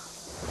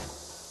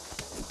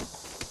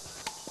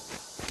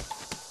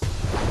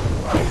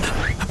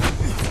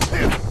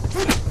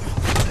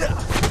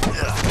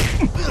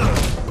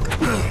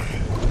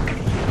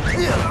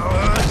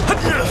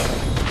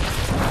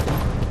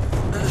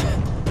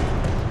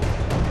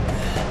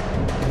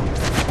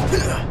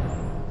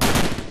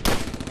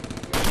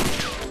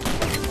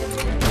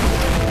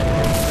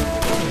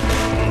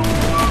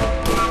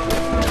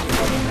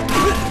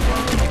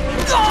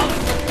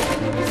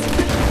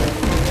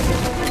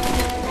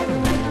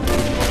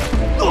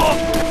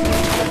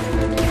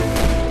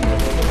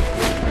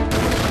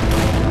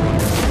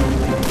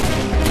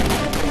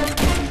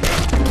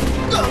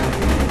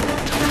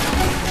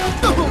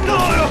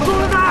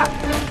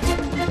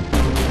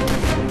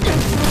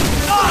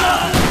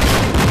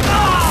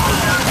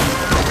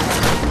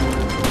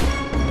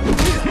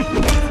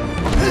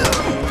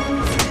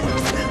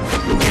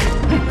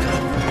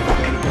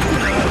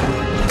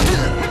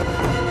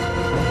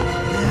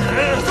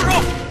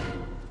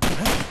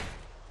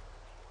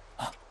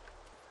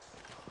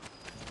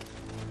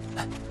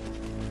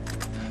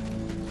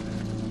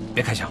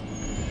别开枪，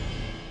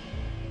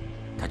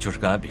他就是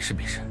跟俺比试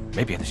比试，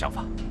没别的想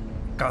法。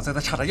刚才他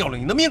差点要了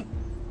你的命，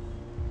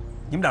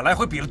你们俩来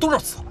回比了多少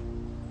次了？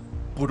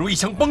不如一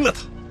枪崩了他，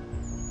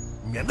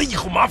免得以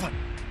后麻烦。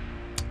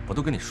不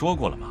都跟你说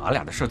过了吗？俺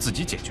俩的事自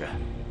己解决，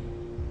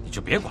你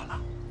就别管了，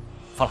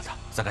放了他，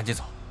咱赶紧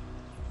走。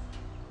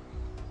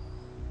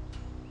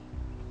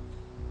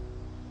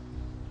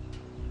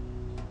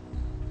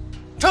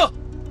撤，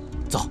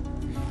走。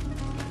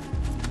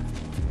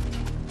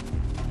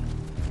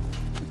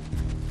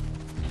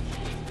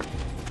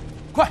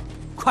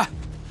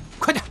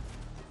快点！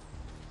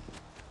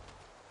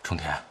冲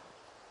天，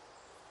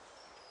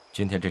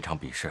今天这场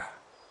比试，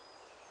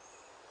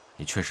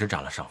你确实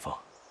占了上风，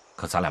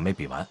可咱俩没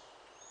比完，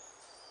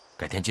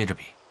改天接着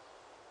比。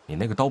你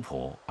那个刀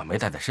谱俺没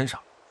带在身上，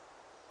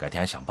改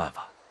天俺想办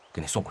法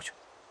给你送过去。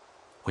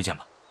回见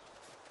吧。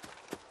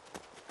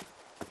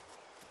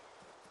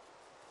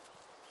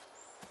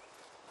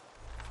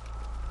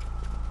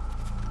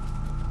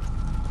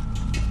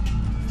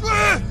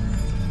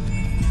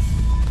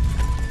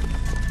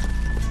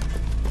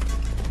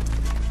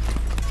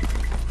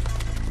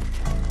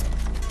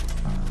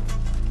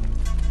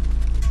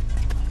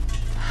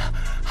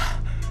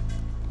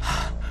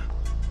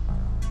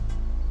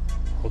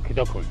沖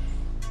田君、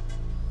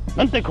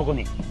なんでここ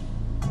に？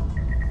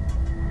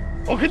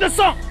沖田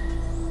さん！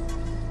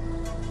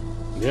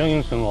両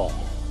軍戦を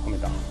止め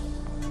た。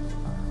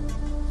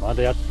ま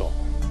だやっと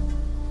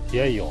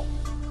試合を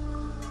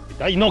し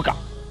たいのか？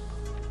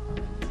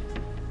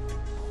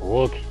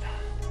沖田、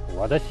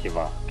私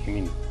は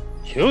君に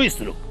注意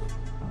する。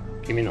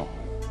君の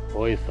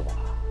ボイスは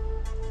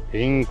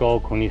天国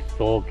に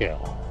届けを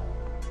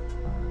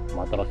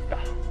もたらした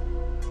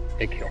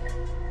敵を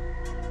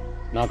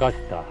流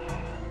した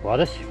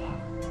私は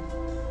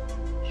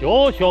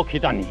少々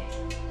北に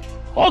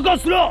報告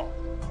すろ。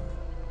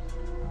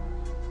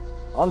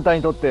あんた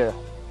にとって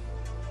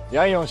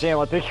ヤンヨンシェン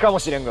は敵かも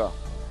しれんが、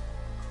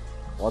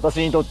私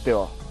にとって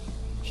は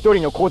一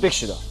人の好敵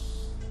手だ。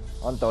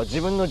あんたは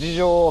自分の事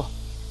情を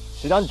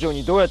師団長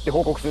にどうやって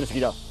報告する気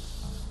だ？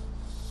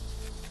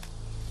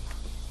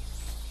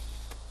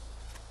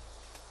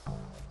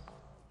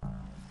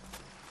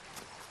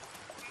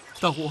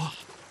大虎，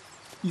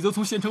你都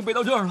从县城背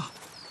到这儿了，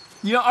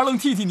你让二愣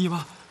替替你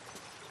吧。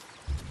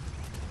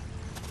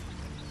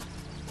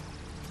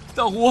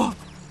大虎，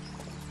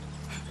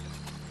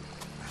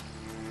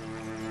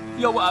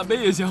要不俺背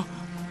也行。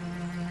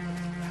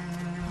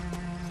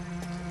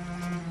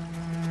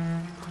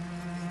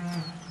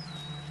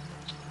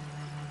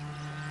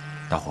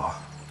大伙儿，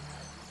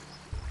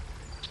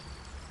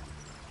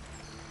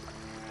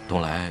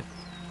东来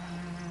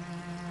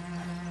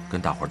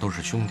跟大伙儿都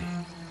是兄弟，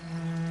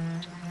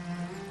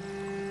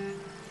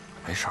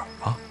没事儿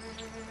啊。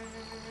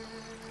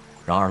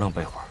让二愣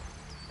背会儿。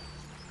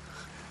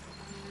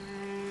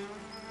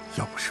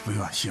要不是为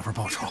俺媳妇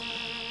报仇，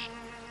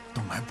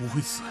东来不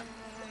会死。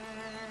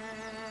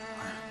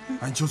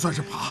俺就算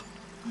是爬，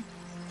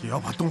也要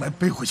把东来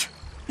背回去。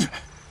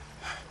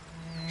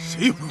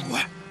谁也不能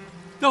管。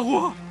大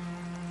虎，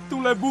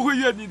东来不会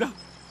怨你的，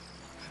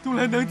东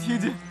来能听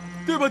见，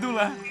对吧，东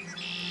来？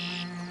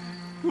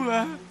东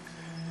来，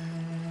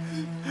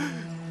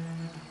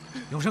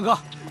永生哥，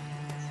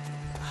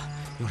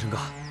永生哥，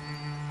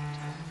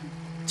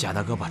贾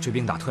大哥把追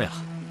兵打退了，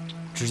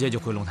直接就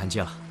回龙潭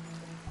街了。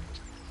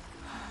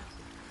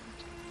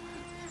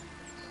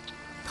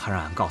他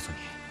让俺告诉你，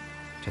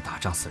这打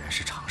仗死人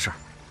是常事儿，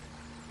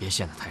别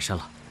陷得太深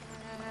了，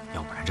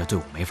要不然这队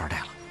伍没法带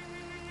了。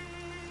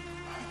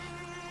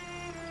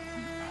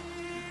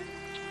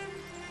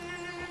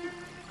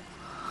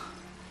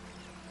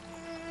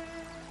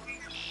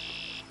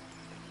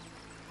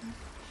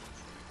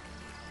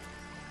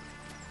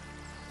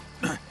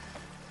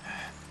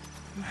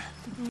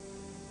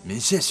明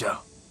先生，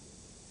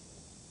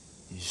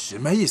你什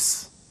么意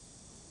思？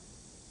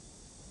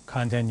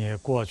看在你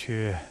过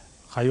去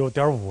还有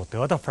点武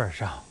德的份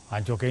上，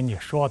俺就给你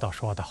说道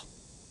说道。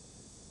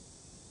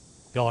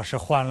要是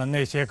换了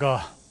那些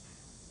个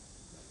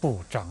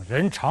不长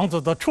人肠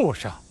子的畜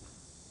生，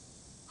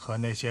和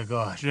那些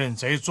个认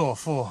贼作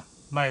父、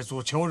卖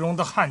祖求荣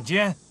的汉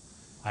奸，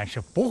俺是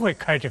不会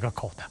开这个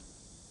口的。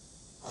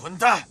混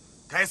蛋！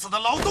该死的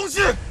老东西！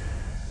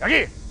ヤ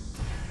ギ、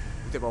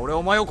撃てば俺は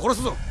お前を殺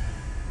すぞ。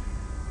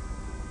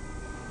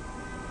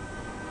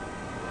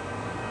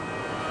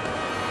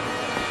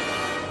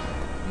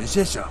明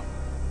先生，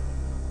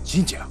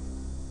请讲。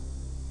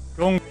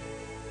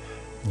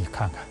你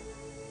看看，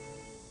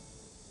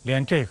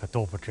连这个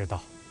都不知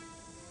道。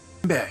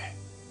前辈，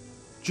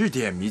指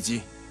点迷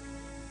津。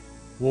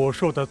武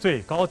术的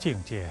最高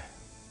境界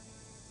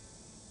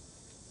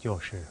就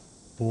是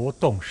不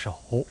动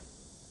手。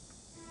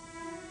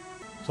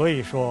所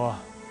以说，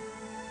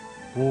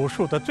武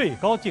术的最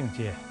高境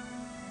界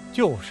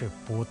就是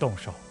不动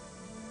手，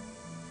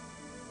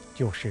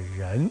就是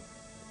仁。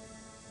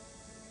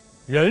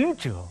仁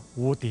者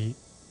无敌，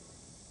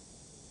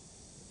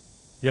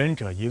仁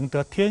者赢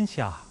得天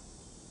下，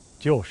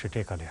就是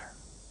这个理儿。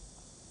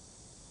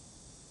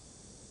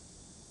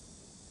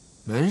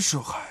门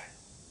叔海，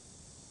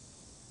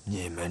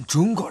你们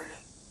中国人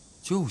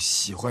就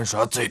喜欢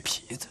耍嘴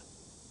皮子，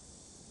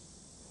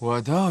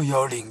我倒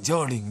要领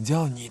教领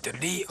教你的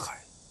厉害。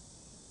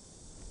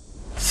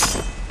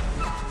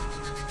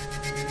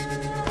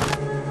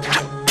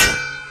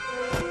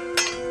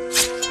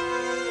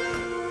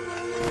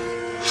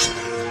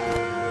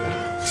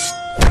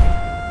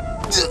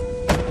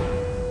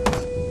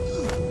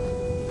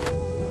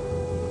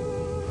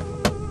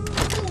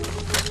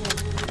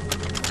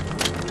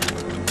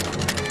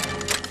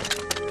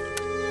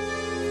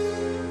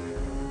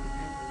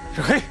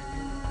是黑，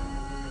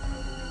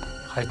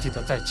还记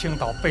得在青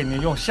岛被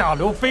你用下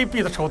流卑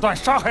鄙的手段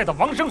杀害的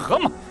王生和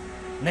吗？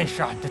那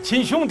是俺的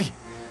亲兄弟，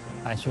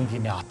俺兄弟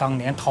俩当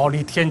年逃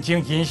离天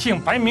津，隐姓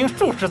白名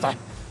数十载，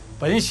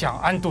本想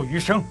安度余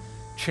生，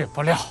却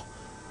不料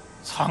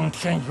苍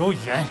天有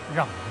眼，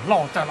让你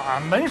落在了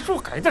俺门叔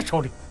海的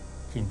手里。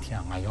今天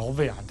俺要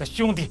为俺的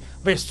兄弟，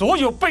为所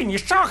有被你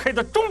杀害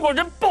的中国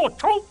人报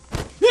仇！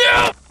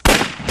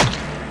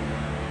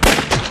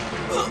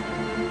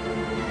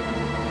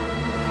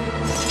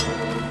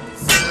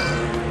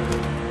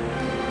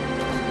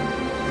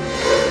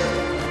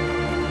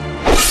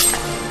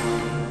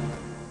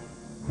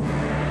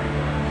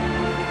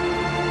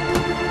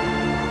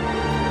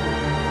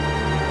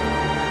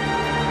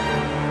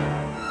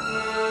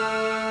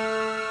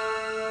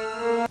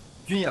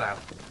军也来了，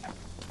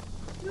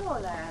又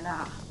来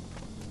了。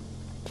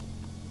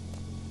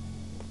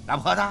老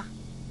婆子，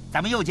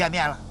咱们又见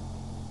面了。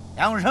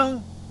杨永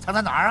生藏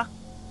在哪儿啊？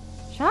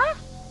啥？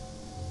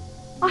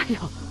哎呦，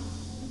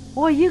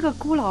我一个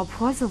孤老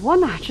婆子，我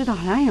哪知道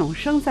梁永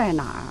生在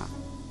哪儿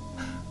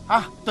啊？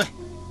啊，对，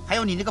还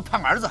有你那个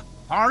胖儿子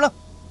黄二愣，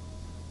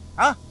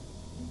啊，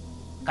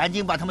赶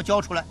紧把他们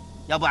交出来，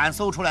要不俺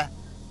搜出来，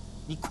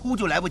你哭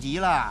就来不及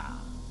了。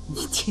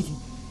你听听。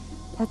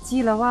他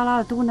叽里哇啦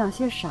的嘟囔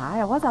些啥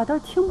呀？我咋都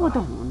听不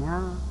懂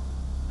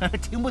呢？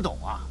听不懂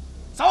啊？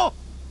走！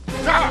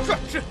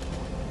是。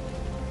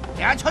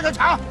给俺敲敲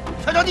墙，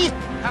敲敲地，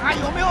看看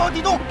有没有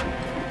地洞。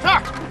是。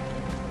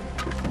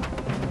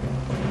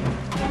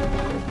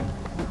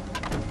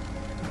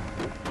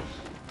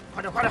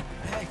快点，快点！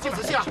搜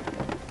仔细了。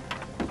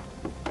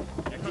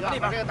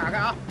把这个打开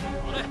啊！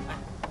好嘞。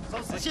搜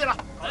仔细了。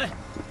好嘞。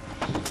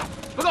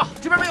报告，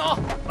这边没有。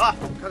啊，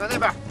看看那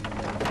边。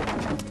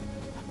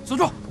孙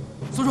柱，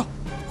孙柱，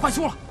快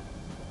出了！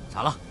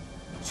咋了？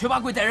薛八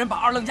贵带人把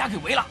二愣家给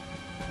围了。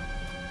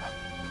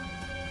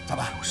咋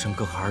办？永生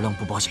哥和二愣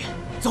不保险，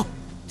走，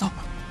走。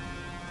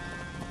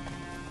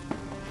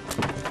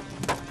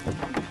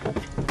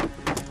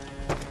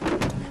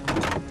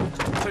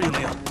这儿有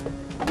没有？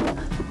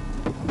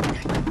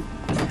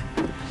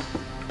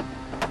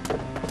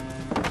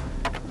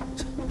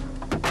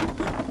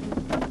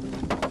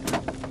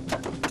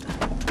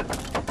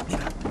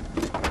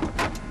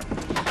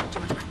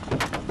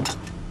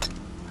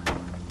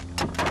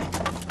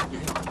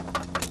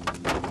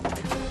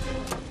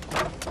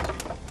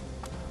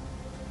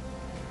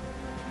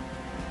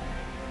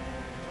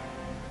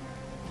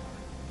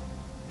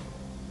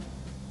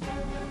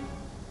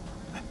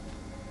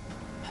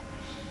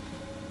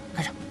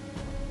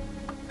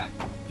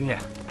兄弟，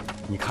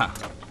你看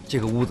这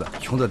个屋子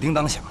穷得叮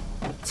当响，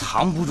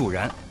藏不住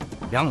人。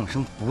梁永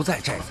生不在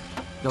寨子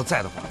里，要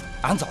在的话，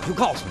俺早就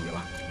告诉你了。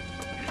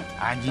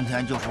俺今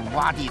天就是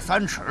挖地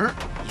3尺，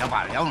也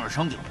把梁永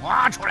生给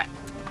挖出来。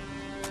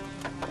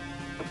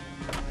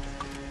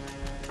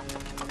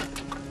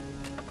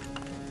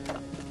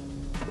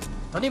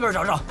到那边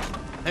找找。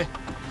哎，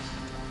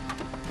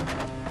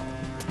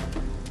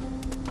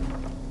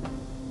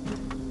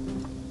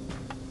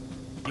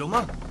有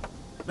吗？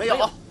没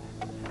有。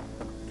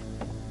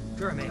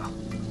这儿没有。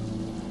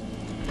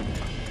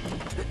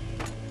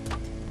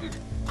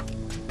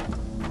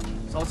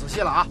搜仔细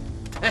了啊！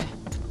哎，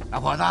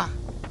老伙子，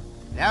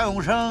梁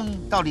永生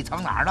到底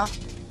藏哪儿了？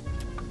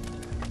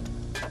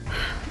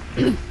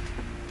嘿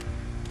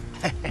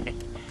嘿嘿，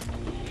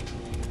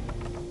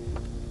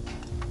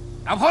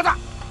老婆子，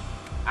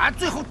俺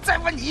最后再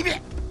问你一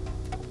遍，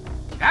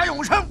梁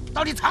永生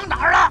到底藏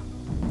哪儿了？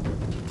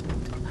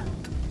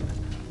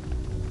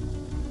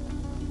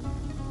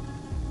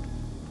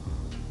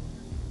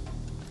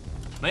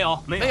没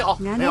有，没有，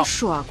俺都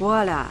说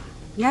过了，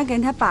俺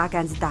跟他八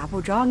竿子打不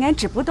着，俺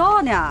知不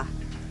道呢。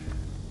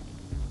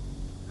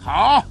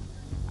好，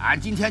俺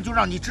今天就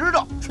让你知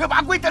道薛八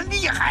贵的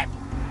厉害。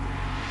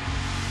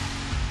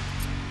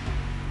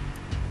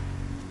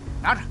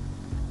拿着，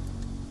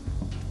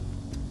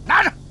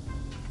拿着，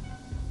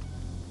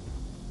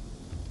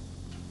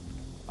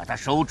把他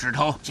手指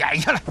头剪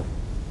下来。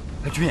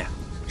哎，军爷，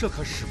这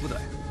可使不得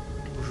呀！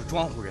不是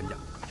庄户人家，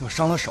要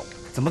伤了手，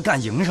怎么干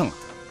营生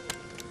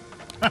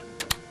啊？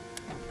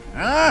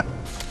嗯，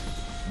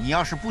你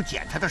要是不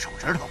剪他的手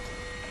指头，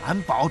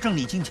俺保证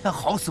你今天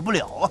好死不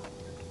了啊！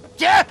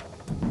剪！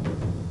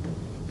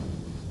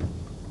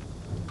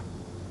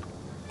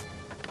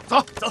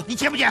走走，你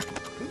剪不剪？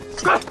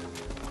快，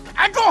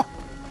按住！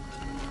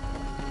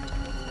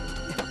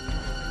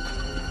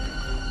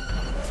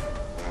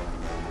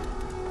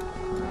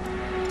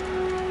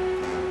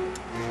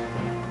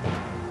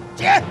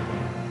剪！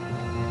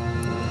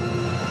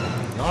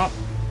有。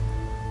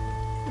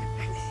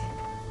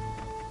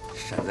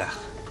婶子，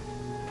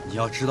你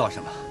要知道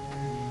什么，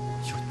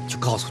就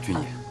告诉军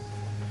爷，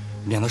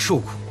免得受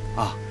苦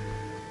啊！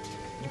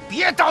你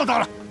别叨叨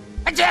了，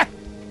安姐。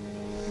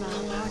老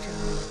保长，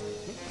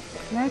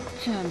俺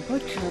真不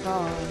知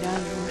道梁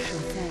永生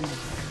在哪儿。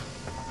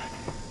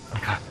你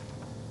看，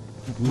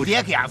你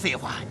别给俺废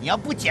话，你要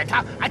不捡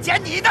他，俺捡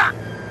你的。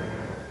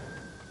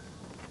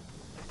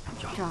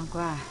长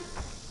官，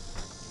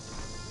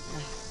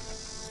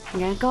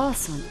俺告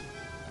诉你，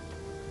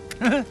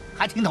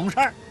还挺懂事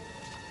儿。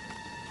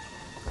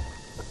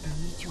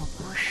你就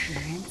不是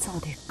人造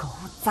的狗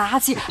杂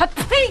碎！啊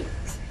呸！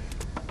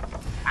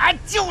俺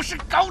就是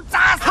狗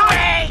杂碎！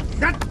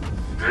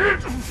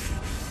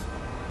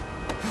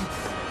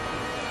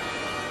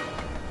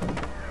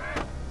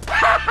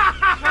哈哈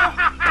哈哈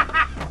哈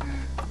哈！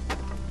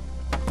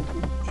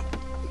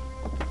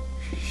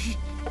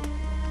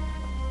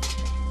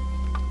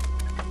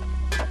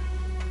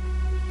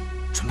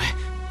准备。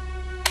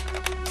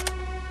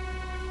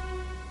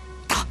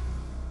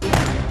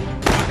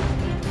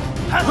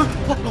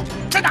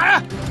在哪儿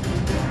啊？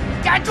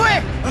赶追！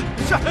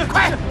是，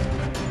快！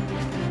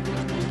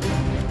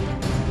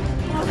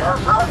我个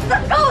好死的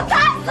狗杂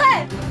碎！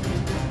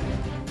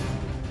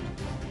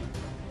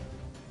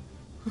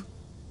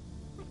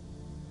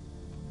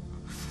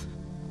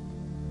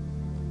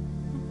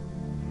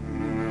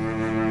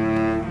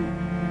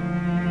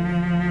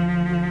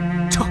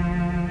撤！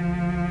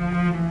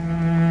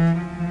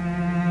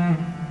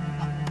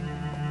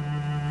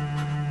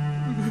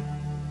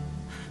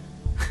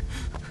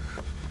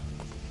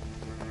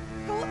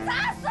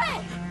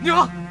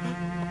娘，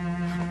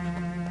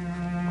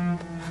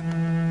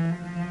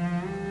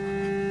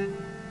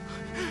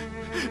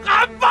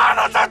俺扒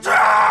了他去！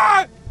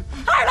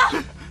二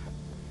愣，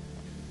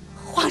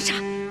皇上，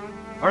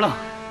二愣，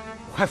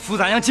快扶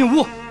咱娘进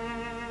屋，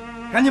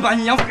赶紧把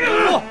你娘扶进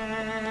屋。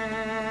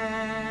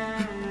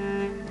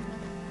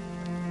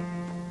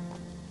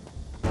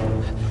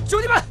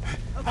兄弟们，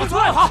往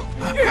左也好，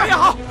越远越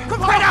好，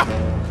快点！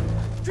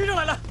追上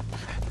来了！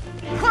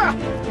快，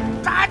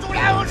抓住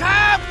梁永成！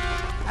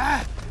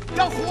哎，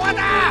要活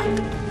的！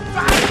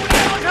抓住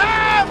梁永成！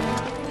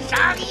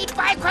赏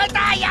100块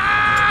大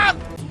洋！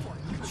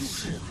就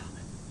是啊。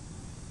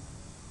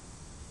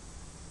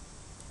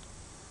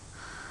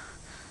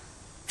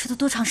都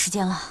多长时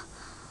间了？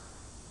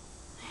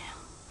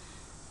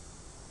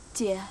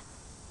姐，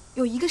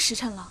有1个时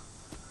辰了。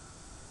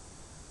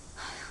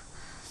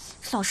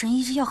老神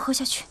医这药喝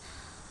下去，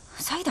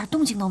咋一点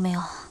动静都没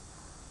有？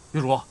玉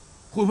茹，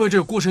会不会这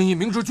个郭神医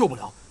明知救不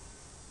了，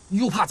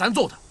又怕咱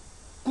揍他，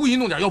故意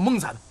弄点药蒙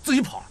咱们，自己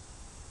跑了？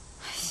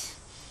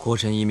郭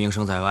神医名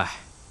声在外，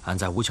俺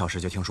在吴桥时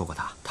就听说过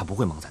他不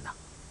会蒙咱的。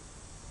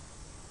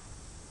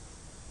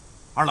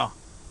二冷，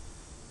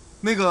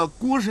那个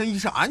郭神医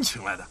是俺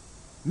请来的，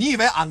你以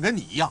为俺跟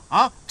你一样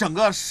啊，整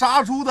个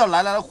杀猪的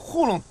来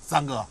糊弄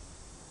咱哥？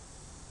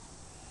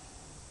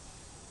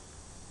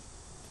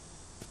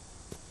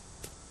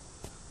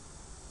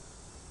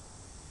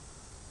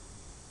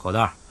狗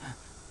蛋儿，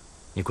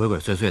你鬼鬼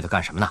祟祟的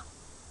干什么呢？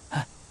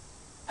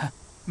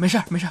没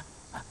事没事。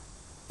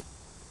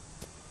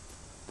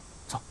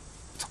走。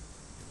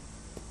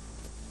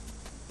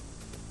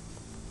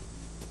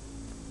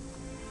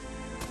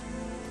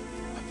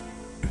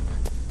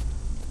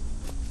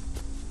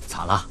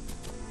咋了？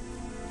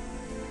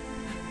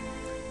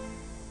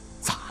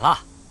咋了？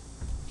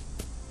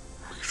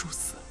梅叔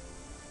死了。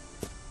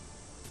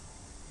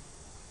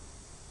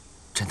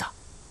真的？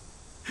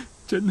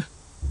真的。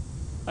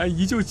俺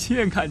姨就亲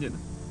眼看见的，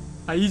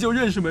俺姨就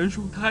认识门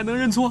叔，他还能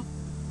认错？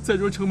再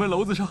说城门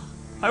楼子上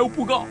还有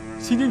布告，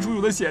清清楚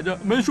楚的写着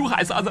门叔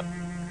海啥子。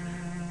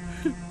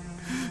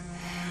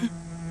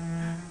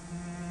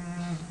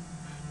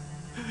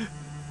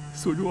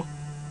锁住，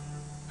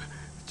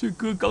这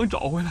哥刚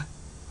找回来，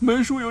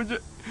门叔有这，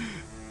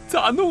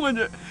咋弄啊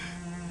这？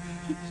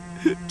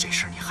这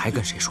事你还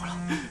跟谁说了？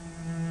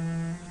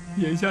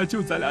眼下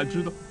就咱俩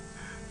知道，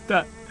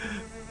但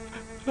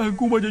俺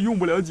估摸着用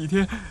不了几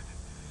天。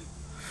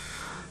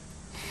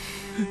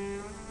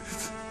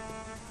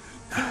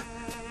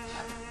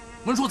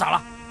门叔咋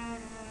了？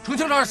城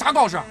墙上是啥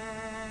告示？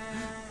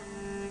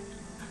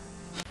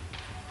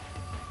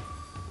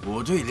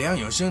我对梁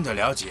永生的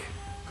了解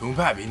恐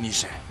怕比你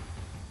深。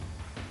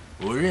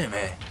我认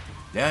为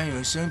梁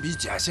永生比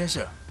贾先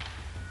生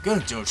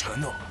更重承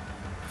诺，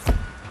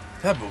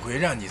他不会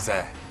让你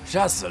在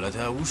杀死了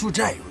他无数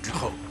战友之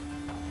后，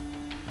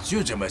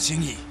就这么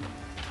轻易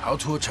逃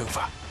脱惩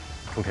罚。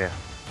冲天，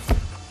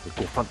你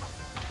给我翻吧！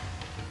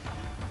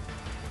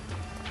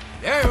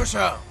梁永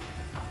生，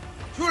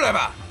出来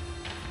吧！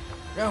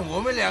让我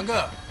们2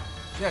个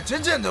像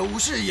真正的武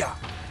士一样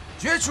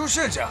决出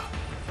胜者。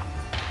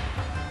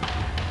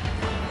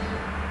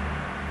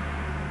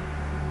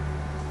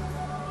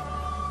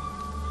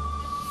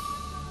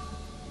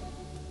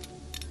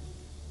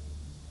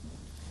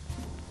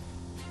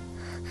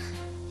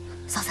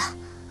嫂子，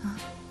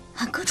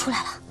俺哥出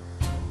来了。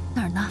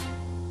哪儿呢？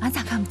俺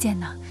咋看不见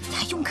呢？你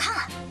还用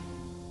看？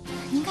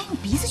你应该用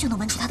鼻子就能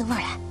闻出他的味儿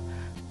来。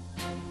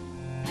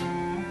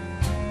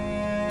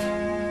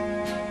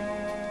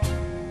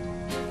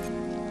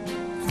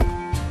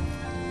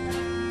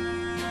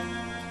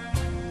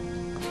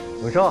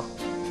永生，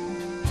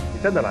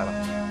你真的来了。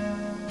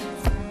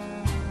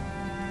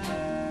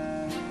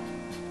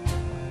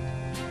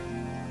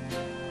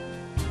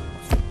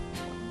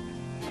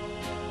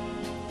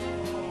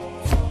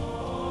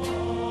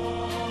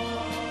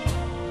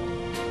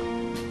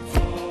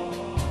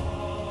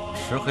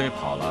石黑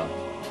跑了，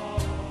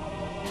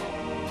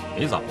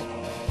你咋不跑？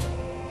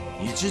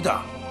你知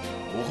道，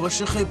我和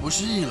石黑不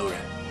是一路人。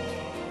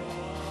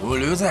我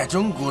留在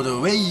中国的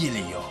唯一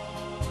理由，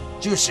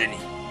就是你，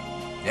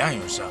梁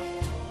永生。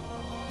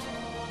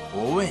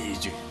我问一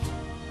句，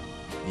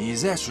你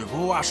在水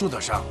泊洼受的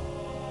伤，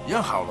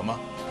养好了吗？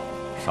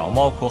少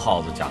猫哭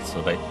耗子假慈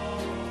悲，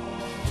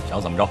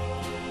想怎么着？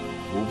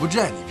我不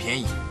占你便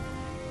宜。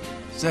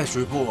在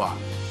水泊洼，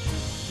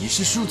你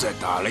是输在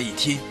打了1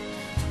天，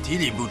体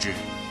力不支。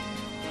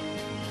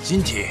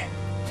今天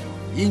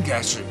应该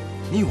是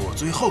你我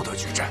最后的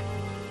决战，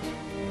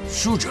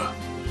输者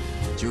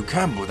就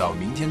看不到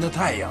明天的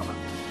太阳了。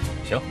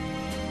行，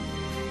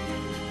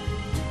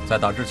在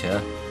打之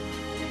前，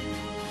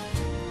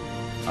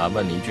俺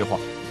问你一句话，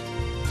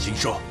请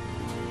说。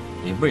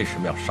你为什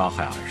么要杀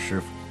害俺师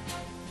傅？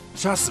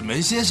杀死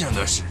门先生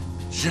的是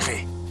石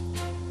黑，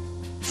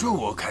说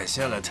我砍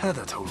下了他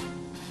的头颅，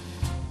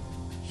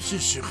是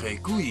石黑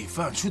故意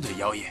放出的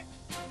谣言，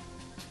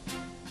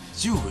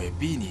就为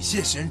逼你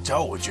现身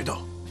找我决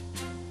斗。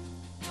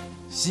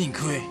幸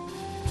亏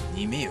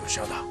你没有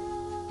上当。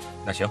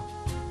那行，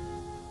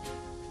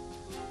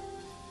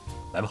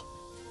来吧。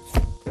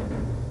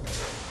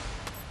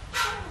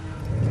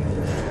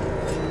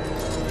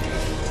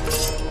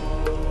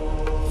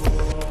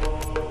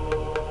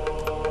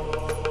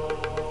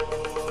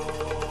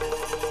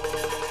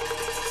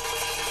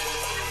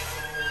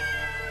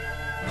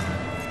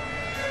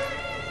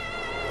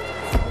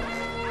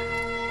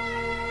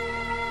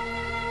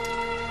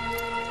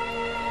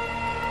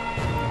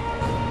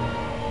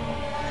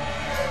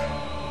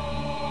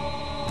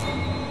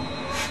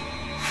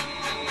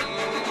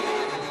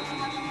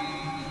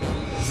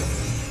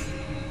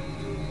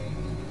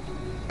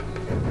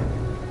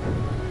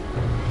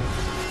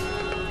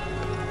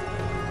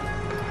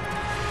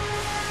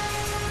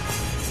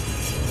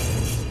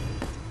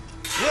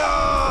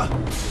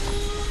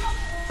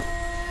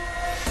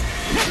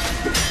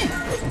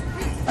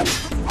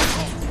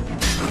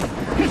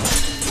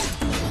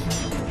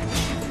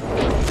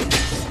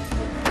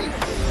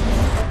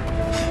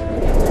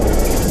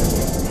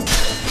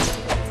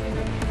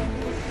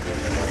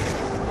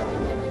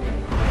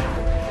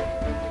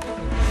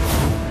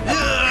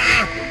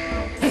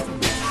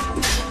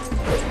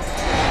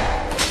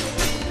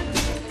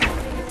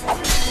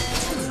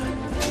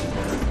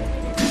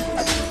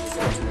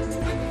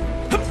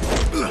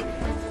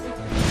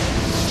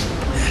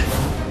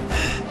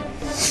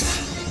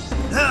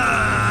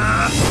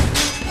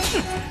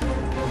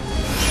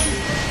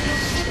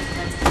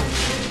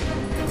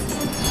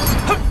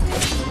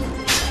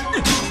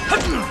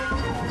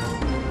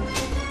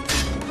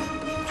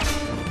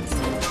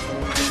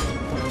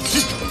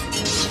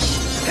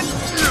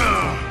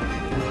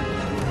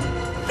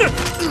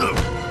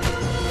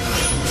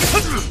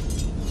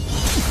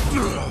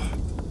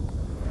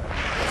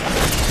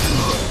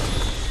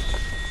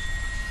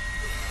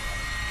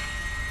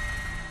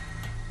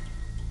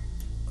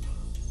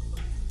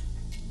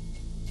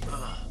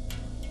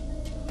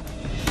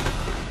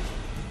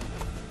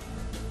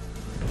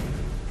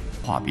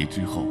话别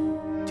之后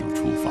就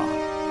出发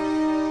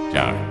了。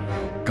然而，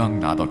刚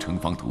拿到城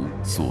防图，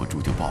锁柱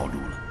就暴露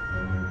了。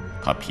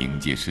他凭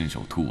借身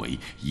手突围，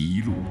一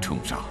路冲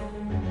杀。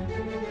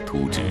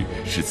图纸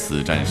是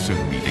此战胜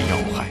利的要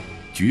害，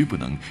绝不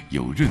能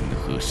有任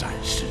何闪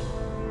失。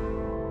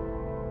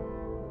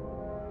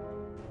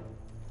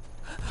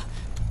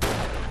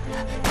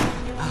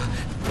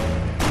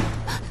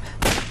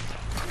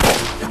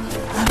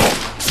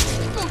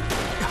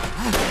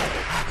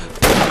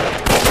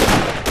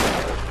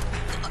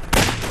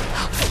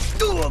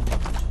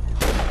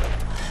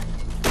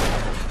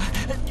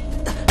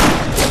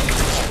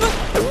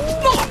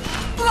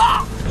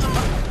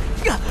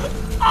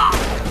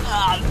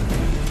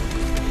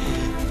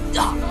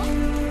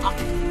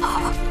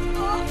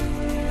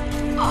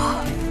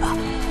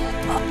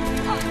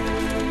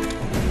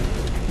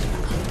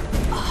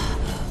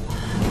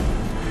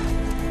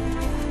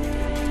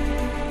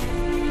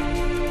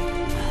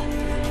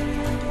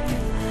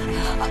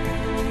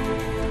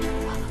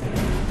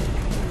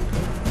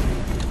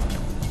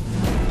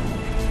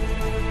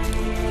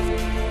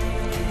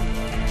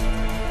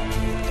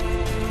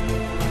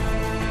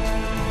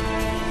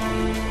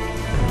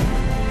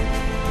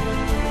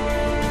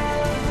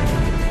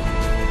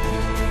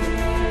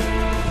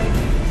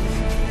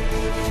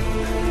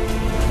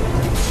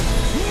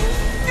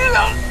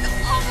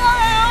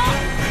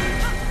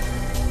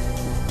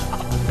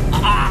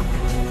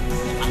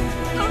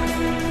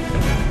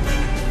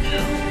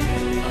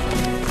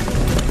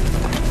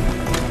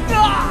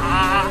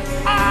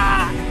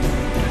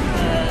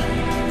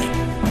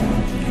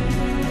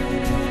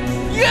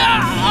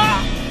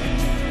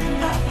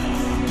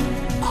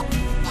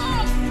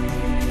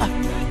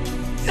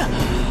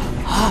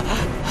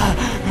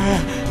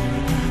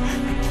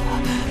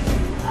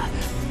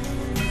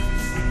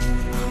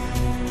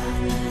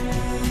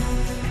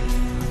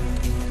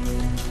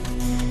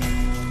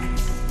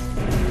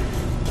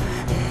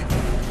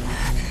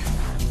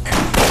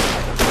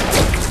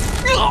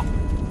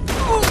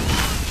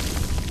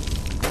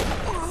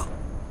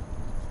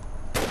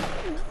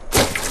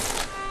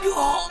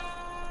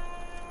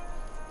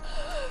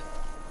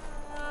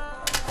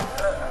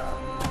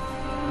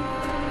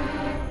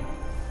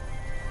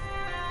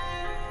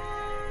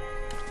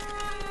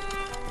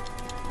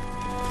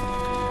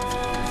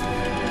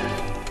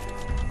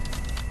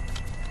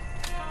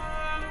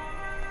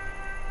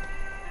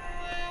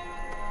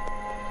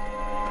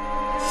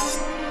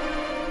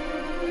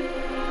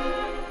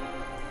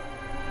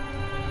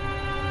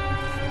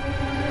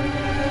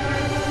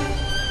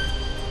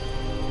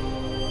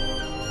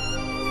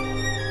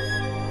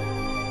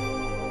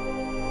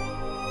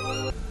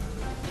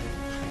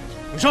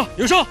声，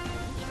有声！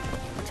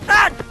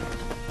啊！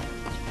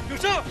有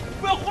声！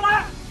不要胡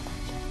来！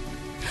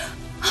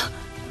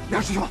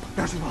梁师兄，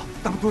梁师兄，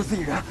咱们多死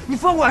一人，你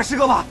放过俺师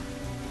哥吧！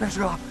梁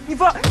师哥，你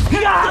放！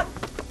呀！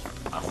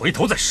俺回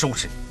头再收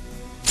拾你！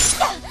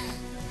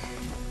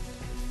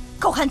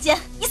狗汉奸，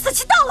你死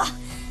期到了！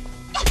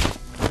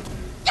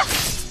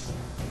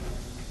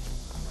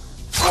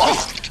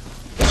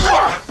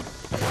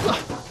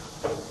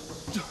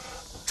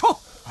冲！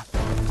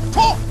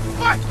冲！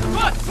快！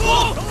快！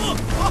冲！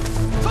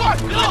快！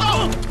别动！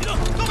别动！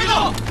都别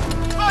动！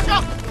趴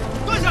下！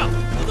蹲下！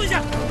都蹲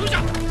下！蹲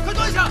下！快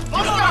蹲下！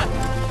往上站！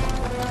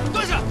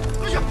蹲下！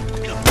蹲下！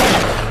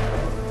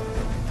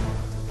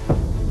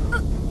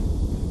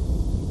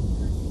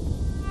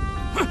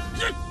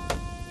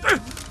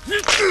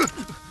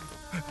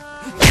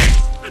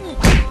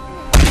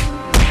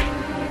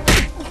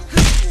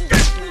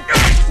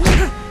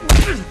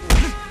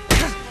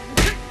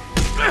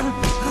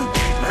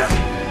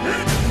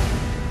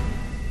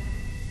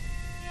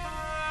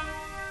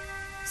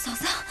嫂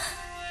子，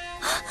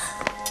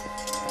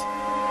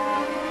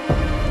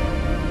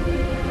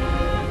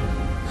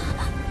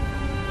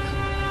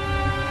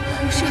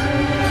不是，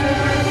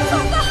嫂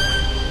子，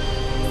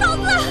嫂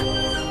子，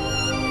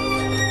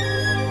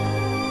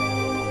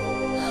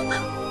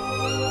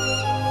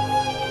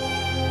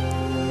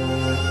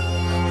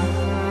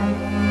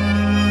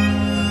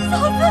嫂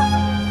子。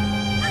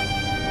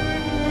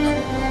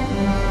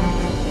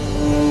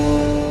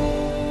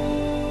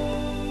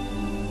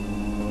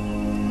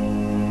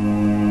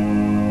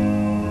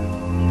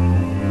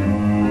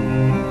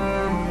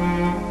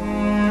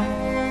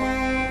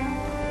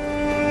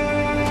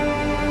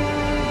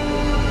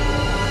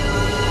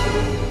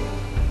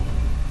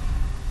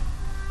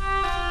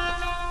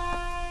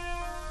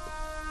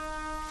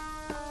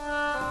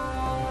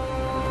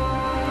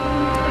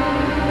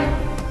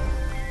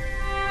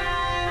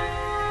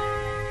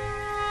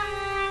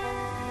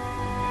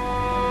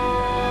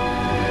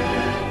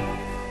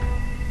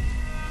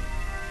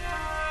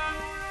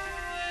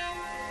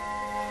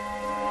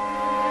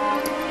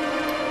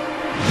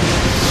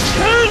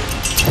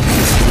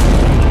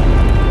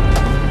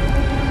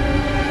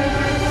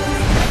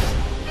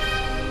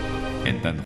简单的